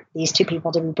for these two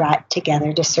people to be brought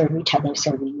together to serve each other,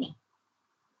 serving me.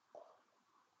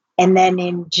 And then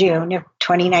in June of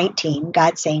 2019,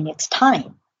 God saying it's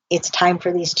time. It's time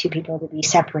for these two people to be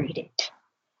separated,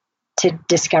 to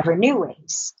discover new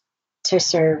ways to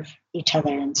serve each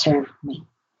other and serve me.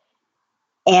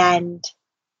 And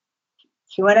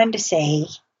he went on to say,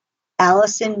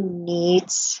 Allison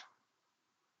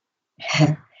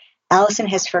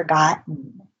has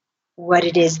forgotten what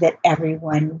it is that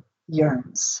everyone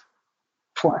yearns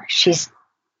for. She's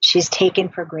taken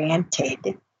for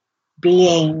granted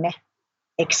being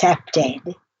accepted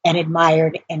and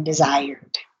admired and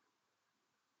desired.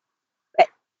 But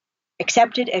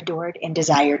accepted, adored, and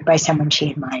desired by someone she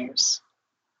admires.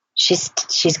 She's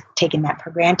taken that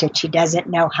for granted. She doesn't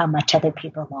know how much other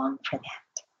people long for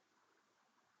that.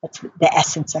 That's the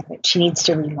essence of it. She needs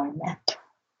to relearn that.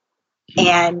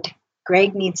 And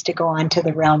Greg needs to go on to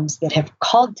the realms that have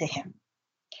called to him.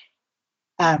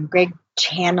 Greg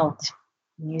channeled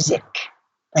music,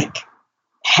 like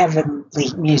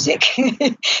heavenly music. We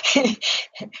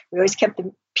always kept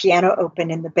the piano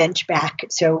open and the bench back,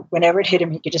 so whenever it hit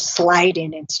him, he could just slide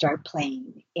in and start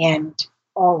playing, and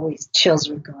always chills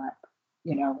would go up,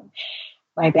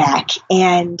 my back.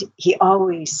 And he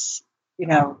always,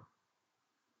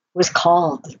 was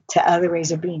called to other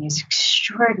ways of being. He's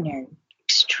extraordinary.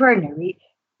 We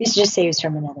used to just say he was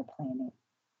from another planet.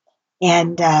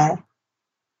 And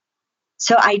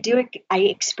so I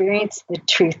experienced the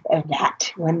truth of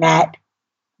that. When that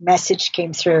message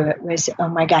came through, it was, oh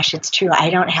my gosh, it's true.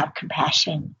 I don't have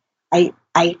compassion. I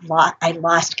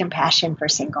lost compassion for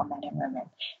single men and women.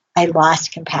 I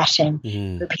lost compassion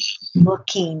for people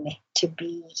looking to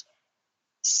be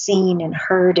seen and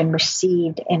heard and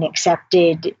received and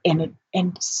accepted and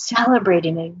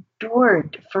celebrated and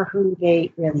adored for who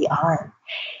they really are.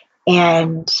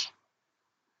 And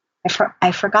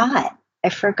I forgot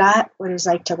what it was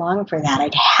like to long for that.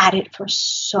 I'd had it for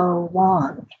so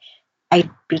long. I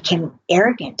became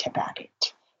arrogant about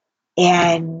it.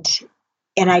 And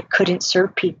I couldn't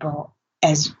serve people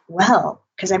as well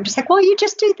because I'm just like, well, you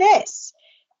just do this.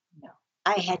 No,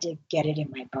 I had to get it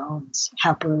in my bones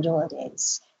how brutal it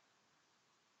is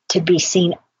to be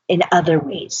seen in other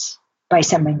ways by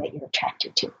someone that you're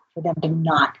attracted to, for them to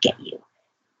not get you,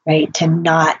 right? To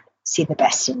not see the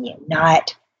best in you,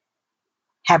 not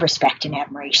have respect and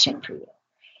admiration for you.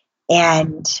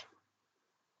 And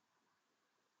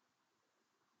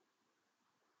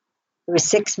it was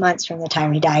 6 months from the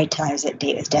time he died till I was at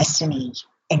Date with Destiny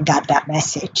and got that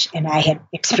message. And I had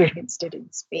experienced it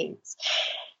in spades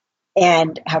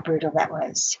and how brutal that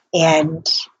was. And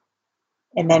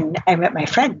then I met my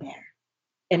friend there,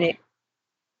 and I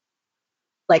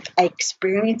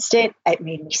experienced it. It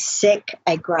made me sick.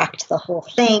 I grokked the whole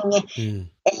thing.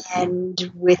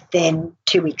 And within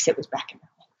 2 weeks, it was back in my life.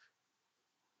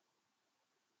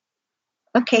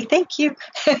 Okay, thank you.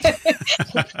 Learn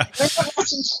the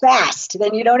lessons fast,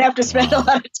 then you don't have to spend a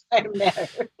lot of time there.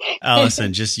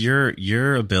 Allison, just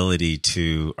your ability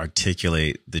to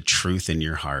articulate the truth in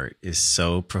your heart is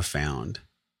so profound.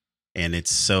 And I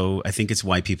think it's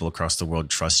why people across the world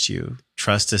trust you.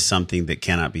 Trust is something that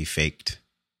cannot be faked.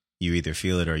 You either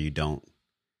feel it or you don't.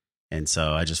 And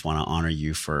so I just want to honor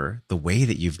you for the way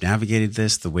that you've navigated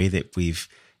this, the way that we've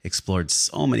explored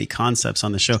so many concepts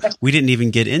on the show. We didn't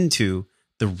even get into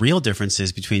the real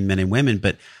differences between men and women,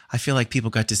 but I feel like people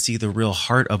got to see the real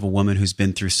heart of a woman who's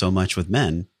been through so much with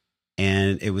men.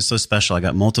 And it was so special. I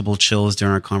got multiple chills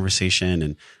during our conversation.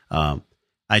 And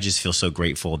I just feel so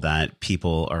grateful that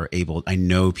I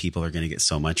know people are going to get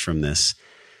so much from this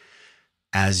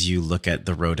as you look at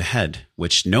the road ahead,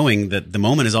 which, knowing that the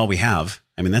moment is all we have.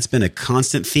 I mean, that's been a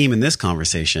constant theme in this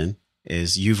conversation,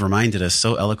 is you've reminded us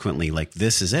so eloquently, like,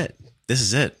 this is it. This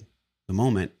is it. The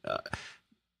moment.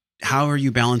 How are you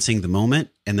balancing the moment,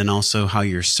 and then also how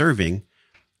you're serving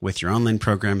with your online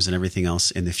programs and everything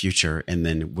else in the future? And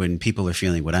then when people are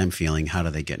feeling what I'm feeling, how do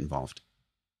they get involved?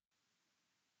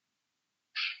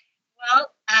 Well,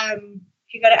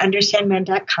 if you go to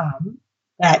understandmen.com,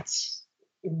 that's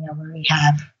where we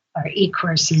have our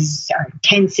e-courses, our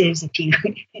intensives.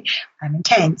 I'm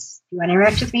intense. If you want to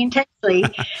interact with me intensely,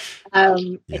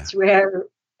 it's where,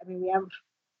 we have,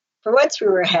 for once we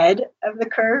were ahead of the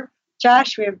curve,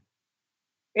 Josh. We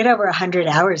had over 100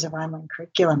 hours of online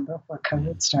curriculum before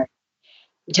COVID started.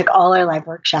 We took all our live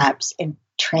workshops and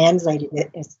translated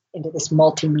it into this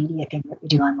multimedia thing that we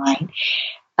do online.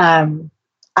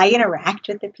 I interact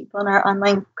with the people in our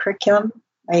online curriculum.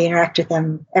 I interact with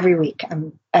them every week.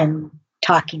 I'm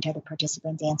talking to the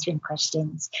participants, answering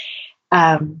questions.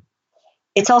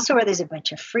 It's also where there's a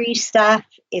bunch of free stuff.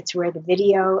 It's where the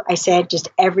video, I said, just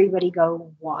everybody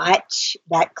go watch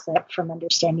that clip from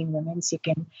Understanding Women so you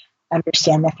can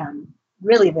understand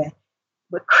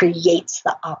what creates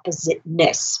the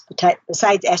oppositeness.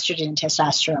 Besides estrogen and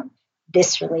testosterone,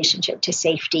 this relationship to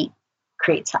safety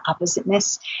creates the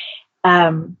oppositeness.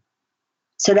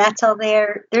 So that's all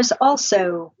there. There's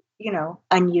also,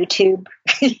 on YouTube,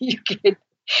 you could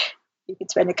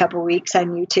spend a couple weeks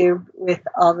on YouTube with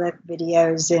all the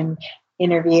videos and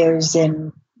interviews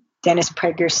and Dennis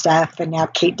Prager stuff. And now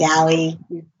Kate Daly,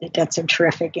 we've done some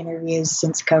terrific interviews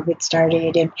since COVID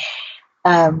started. And,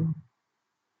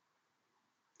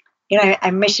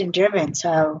 I'm mission driven.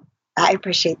 So I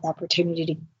appreciate the opportunity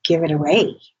to give it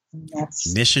away And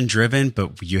that's mission driven,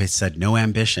 but you had said no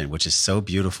ambition, which is so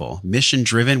beautiful. Mission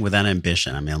driven without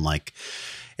ambition. I mean, like,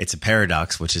 it's a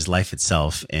paradox, which is life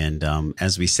itself. And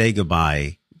as we say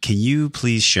goodbye, can you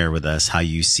please share with us how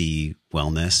you see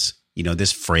wellness? You know,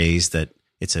 this phrase that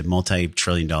it's a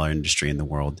multi-trillion-dollar industry in the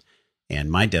world. And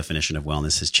my definition of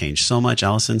wellness has changed so much,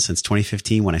 Allison, since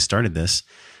 2015 when I started this.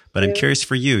 But I'm curious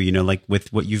for you, you know, like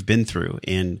with what you've been through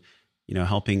and, you know,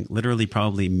 helping literally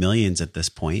probably millions at this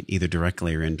point, either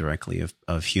directly or indirectly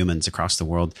of humans across the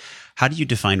world. How do you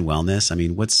define wellness? I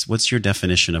mean, what's your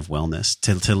definition of wellness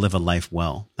to live a life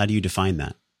well? How do you define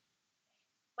that?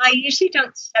 Well, I usually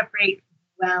don't separate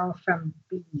well from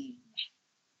being,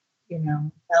 you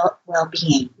know,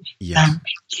 well-being. Yes. I'm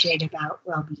passionate about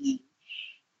well-being.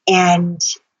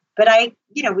 But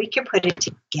we can put it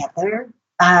together.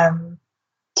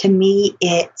 To me,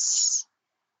 it's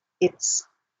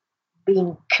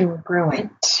being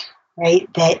congruent, right?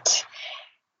 That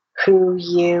who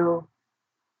you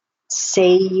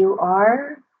say you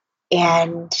are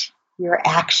and your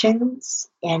actions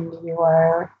and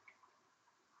your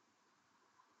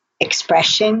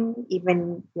expression,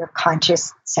 even your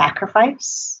conscious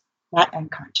sacrifice, not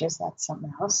unconscious, that's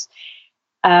something else.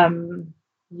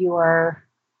 Your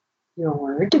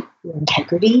word, your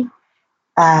integrity,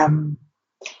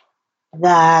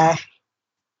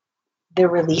 the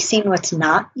releasing what's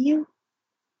not you,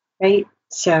 right?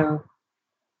 So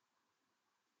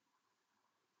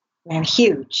I'm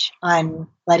huge on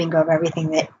letting go of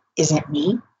everything that isn't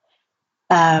me.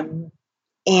 And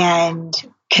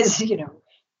because, you know,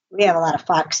 we have a lot of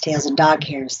foxtails and dog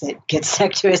hairs that get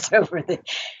stuck to us over the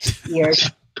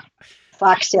years.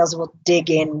 Foxtails will dig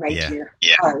in right to your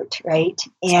heart, right?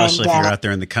 Especially if you're out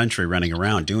there in the country running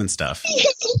around doing stuff.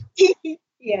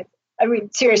 Yeah. I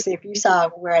mean, seriously, if you saw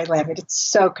where I live, it's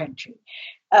so country.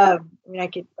 I mean, I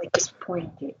could like just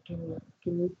point it. Can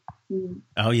you?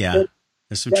 Oh yeah,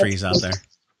 there's some trees out there.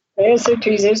 There's some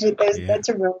trees. That's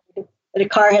a road. But a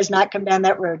car has not come down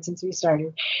that road since we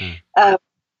started.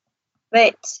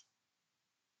 But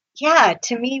yeah,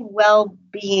 to me,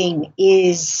 well-being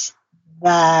is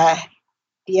the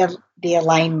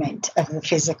alignment of the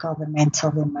physical, the mental,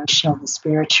 the emotional, the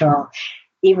spiritual.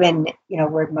 Even, you know,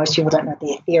 where most people don't know,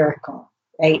 the etherical,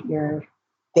 right?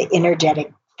 The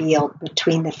energetic field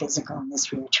between the physical and the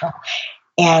spiritual.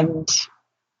 And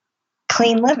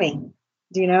clean living,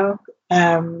 you know,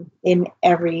 in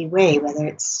every way, whether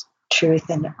it's truth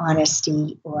and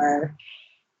honesty or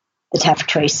the tough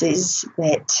choices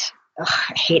that,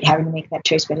 I hate having to make that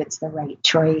choice, but it's the right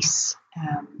choice.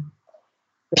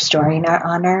 Restoring our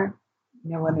honor,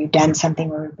 you know, when we've done something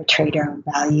where we've betrayed our own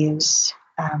values,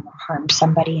 harmed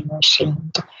somebody and we're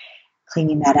ashamed,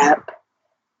 cleaning that up.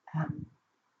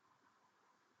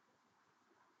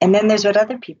 And then there's what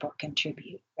other people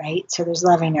contribute, right? So there's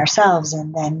loving ourselves,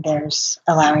 and then there's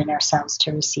allowing ourselves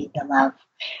to receive the love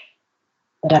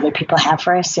that other people have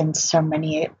for us. And so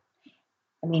many,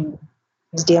 I mean, I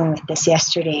was dealing with this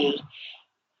yesterday.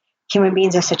 Human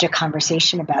beings have such a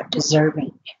conversation about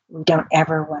deserving. We don't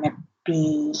ever want to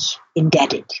be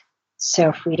indebted. So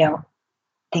if we don't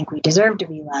think we deserve to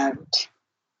be loved,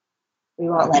 we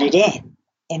won't let it in.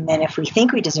 And then if we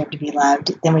think we deserve to be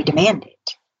loved, then we demand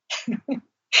it.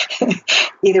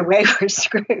 Either way, we're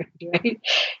screwed, right?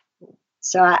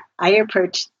 So I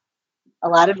approach a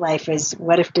lot of life as,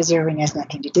 what if deserving has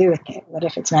nothing to do with it? What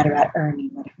if it's not about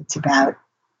earning? What if it's about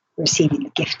receiving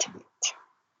the gift of it?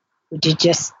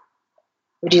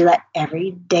 Would you let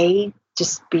every day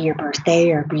just be your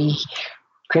birthday or be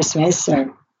Christmas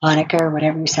or Hanukkah or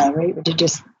whatever you celebrate? Would you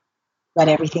just let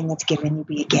everything that's given you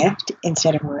be a gift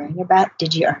instead of worrying about,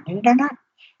 did you earn it or not?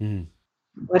 Mm.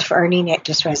 What if earning it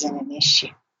just wasn't an issue?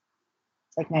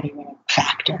 It's like not even a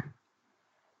factor.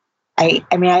 I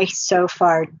mean, I so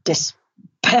far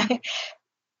I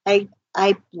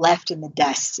left in the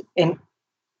dust in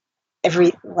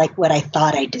like what I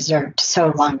thought I deserved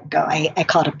so long ago. I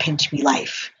call it a pinch me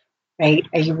life, right?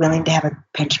 Are you willing to have a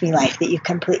pinch me life that you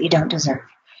completely don't deserve?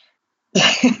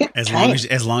 As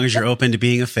long as you're open to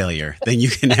being a failure, then you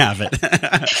can have it.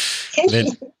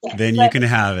 then you can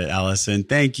have it, Allison.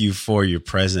 Thank you for your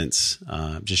presence,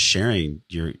 just sharing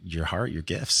your heart, your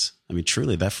gifts. I mean,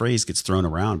 truly, that phrase gets thrown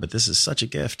around, but this is such a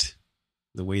gift,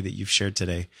 the way that you've shared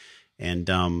today. And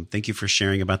thank you for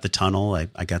sharing about the tunnel.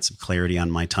 I got some clarity on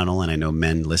my tunnel, and I know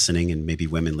men listening and maybe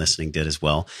women listening did as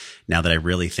well. Now that I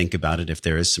really think about it, if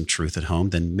there is some truth at home,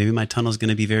 then maybe my tunnel is going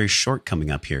to be very short coming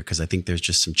up here, because I think there's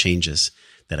just some changes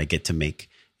that I get to make.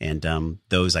 And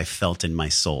those I felt in my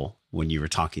soul when you were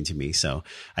talking to me. So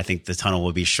I think the tunnel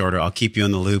will be shorter. I'll keep you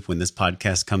in the loop when this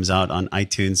podcast comes out on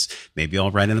iTunes. Maybe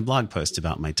I'll write in a blog post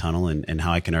about my tunnel and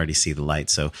how I can already see the light.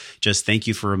 So just thank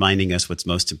you for reminding us what's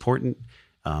most important.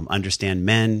 Understand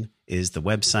Men is the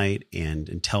website. And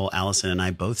until Allison and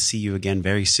I both see you again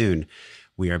very soon,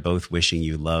 we are both wishing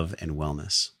you love and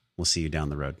wellness. We'll see you down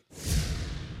the road.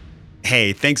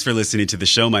 Hey, thanks for listening to the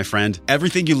show, my friend.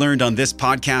 Everything you learned on this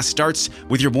podcast starts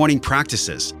with your morning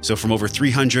practices. So from over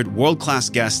 300 world-class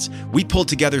guests, we pulled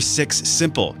together 6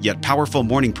 simple yet powerful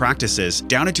morning practices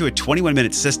down into a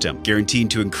 21-minute system guaranteed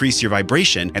to increase your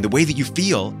vibration and the way that you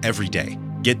feel every day.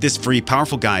 Get this free,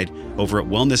 powerful guide over at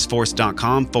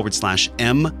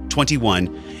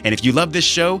wellnessforce.com/M21. And if you love this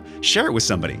show, share it with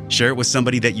somebody. Share it with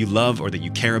somebody that you love or that you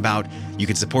care about. You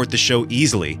can support the show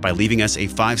easily by leaving us a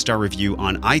 5-star review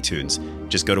on iTunes.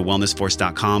 Just go to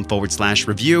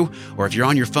wellnessforce.com/review. Or if you're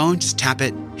on your phone, just tap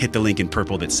it, hit the link in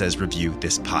purple that says review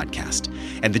this podcast.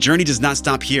 And the journey does not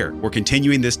stop here. We're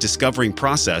continuing this discovering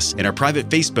process in our private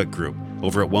Facebook group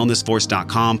over at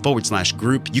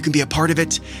wellnessforce.com/group. You can be a part of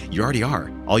it. You already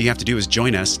are. All you have to do is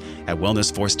join us at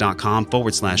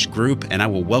wellnessforce.com/group, and I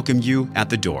will welcome you at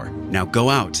the door. Now go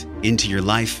out into your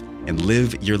life and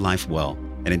live your life well.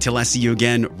 And until I see you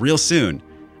again real soon,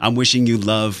 I'm wishing you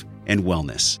love and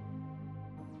wellness.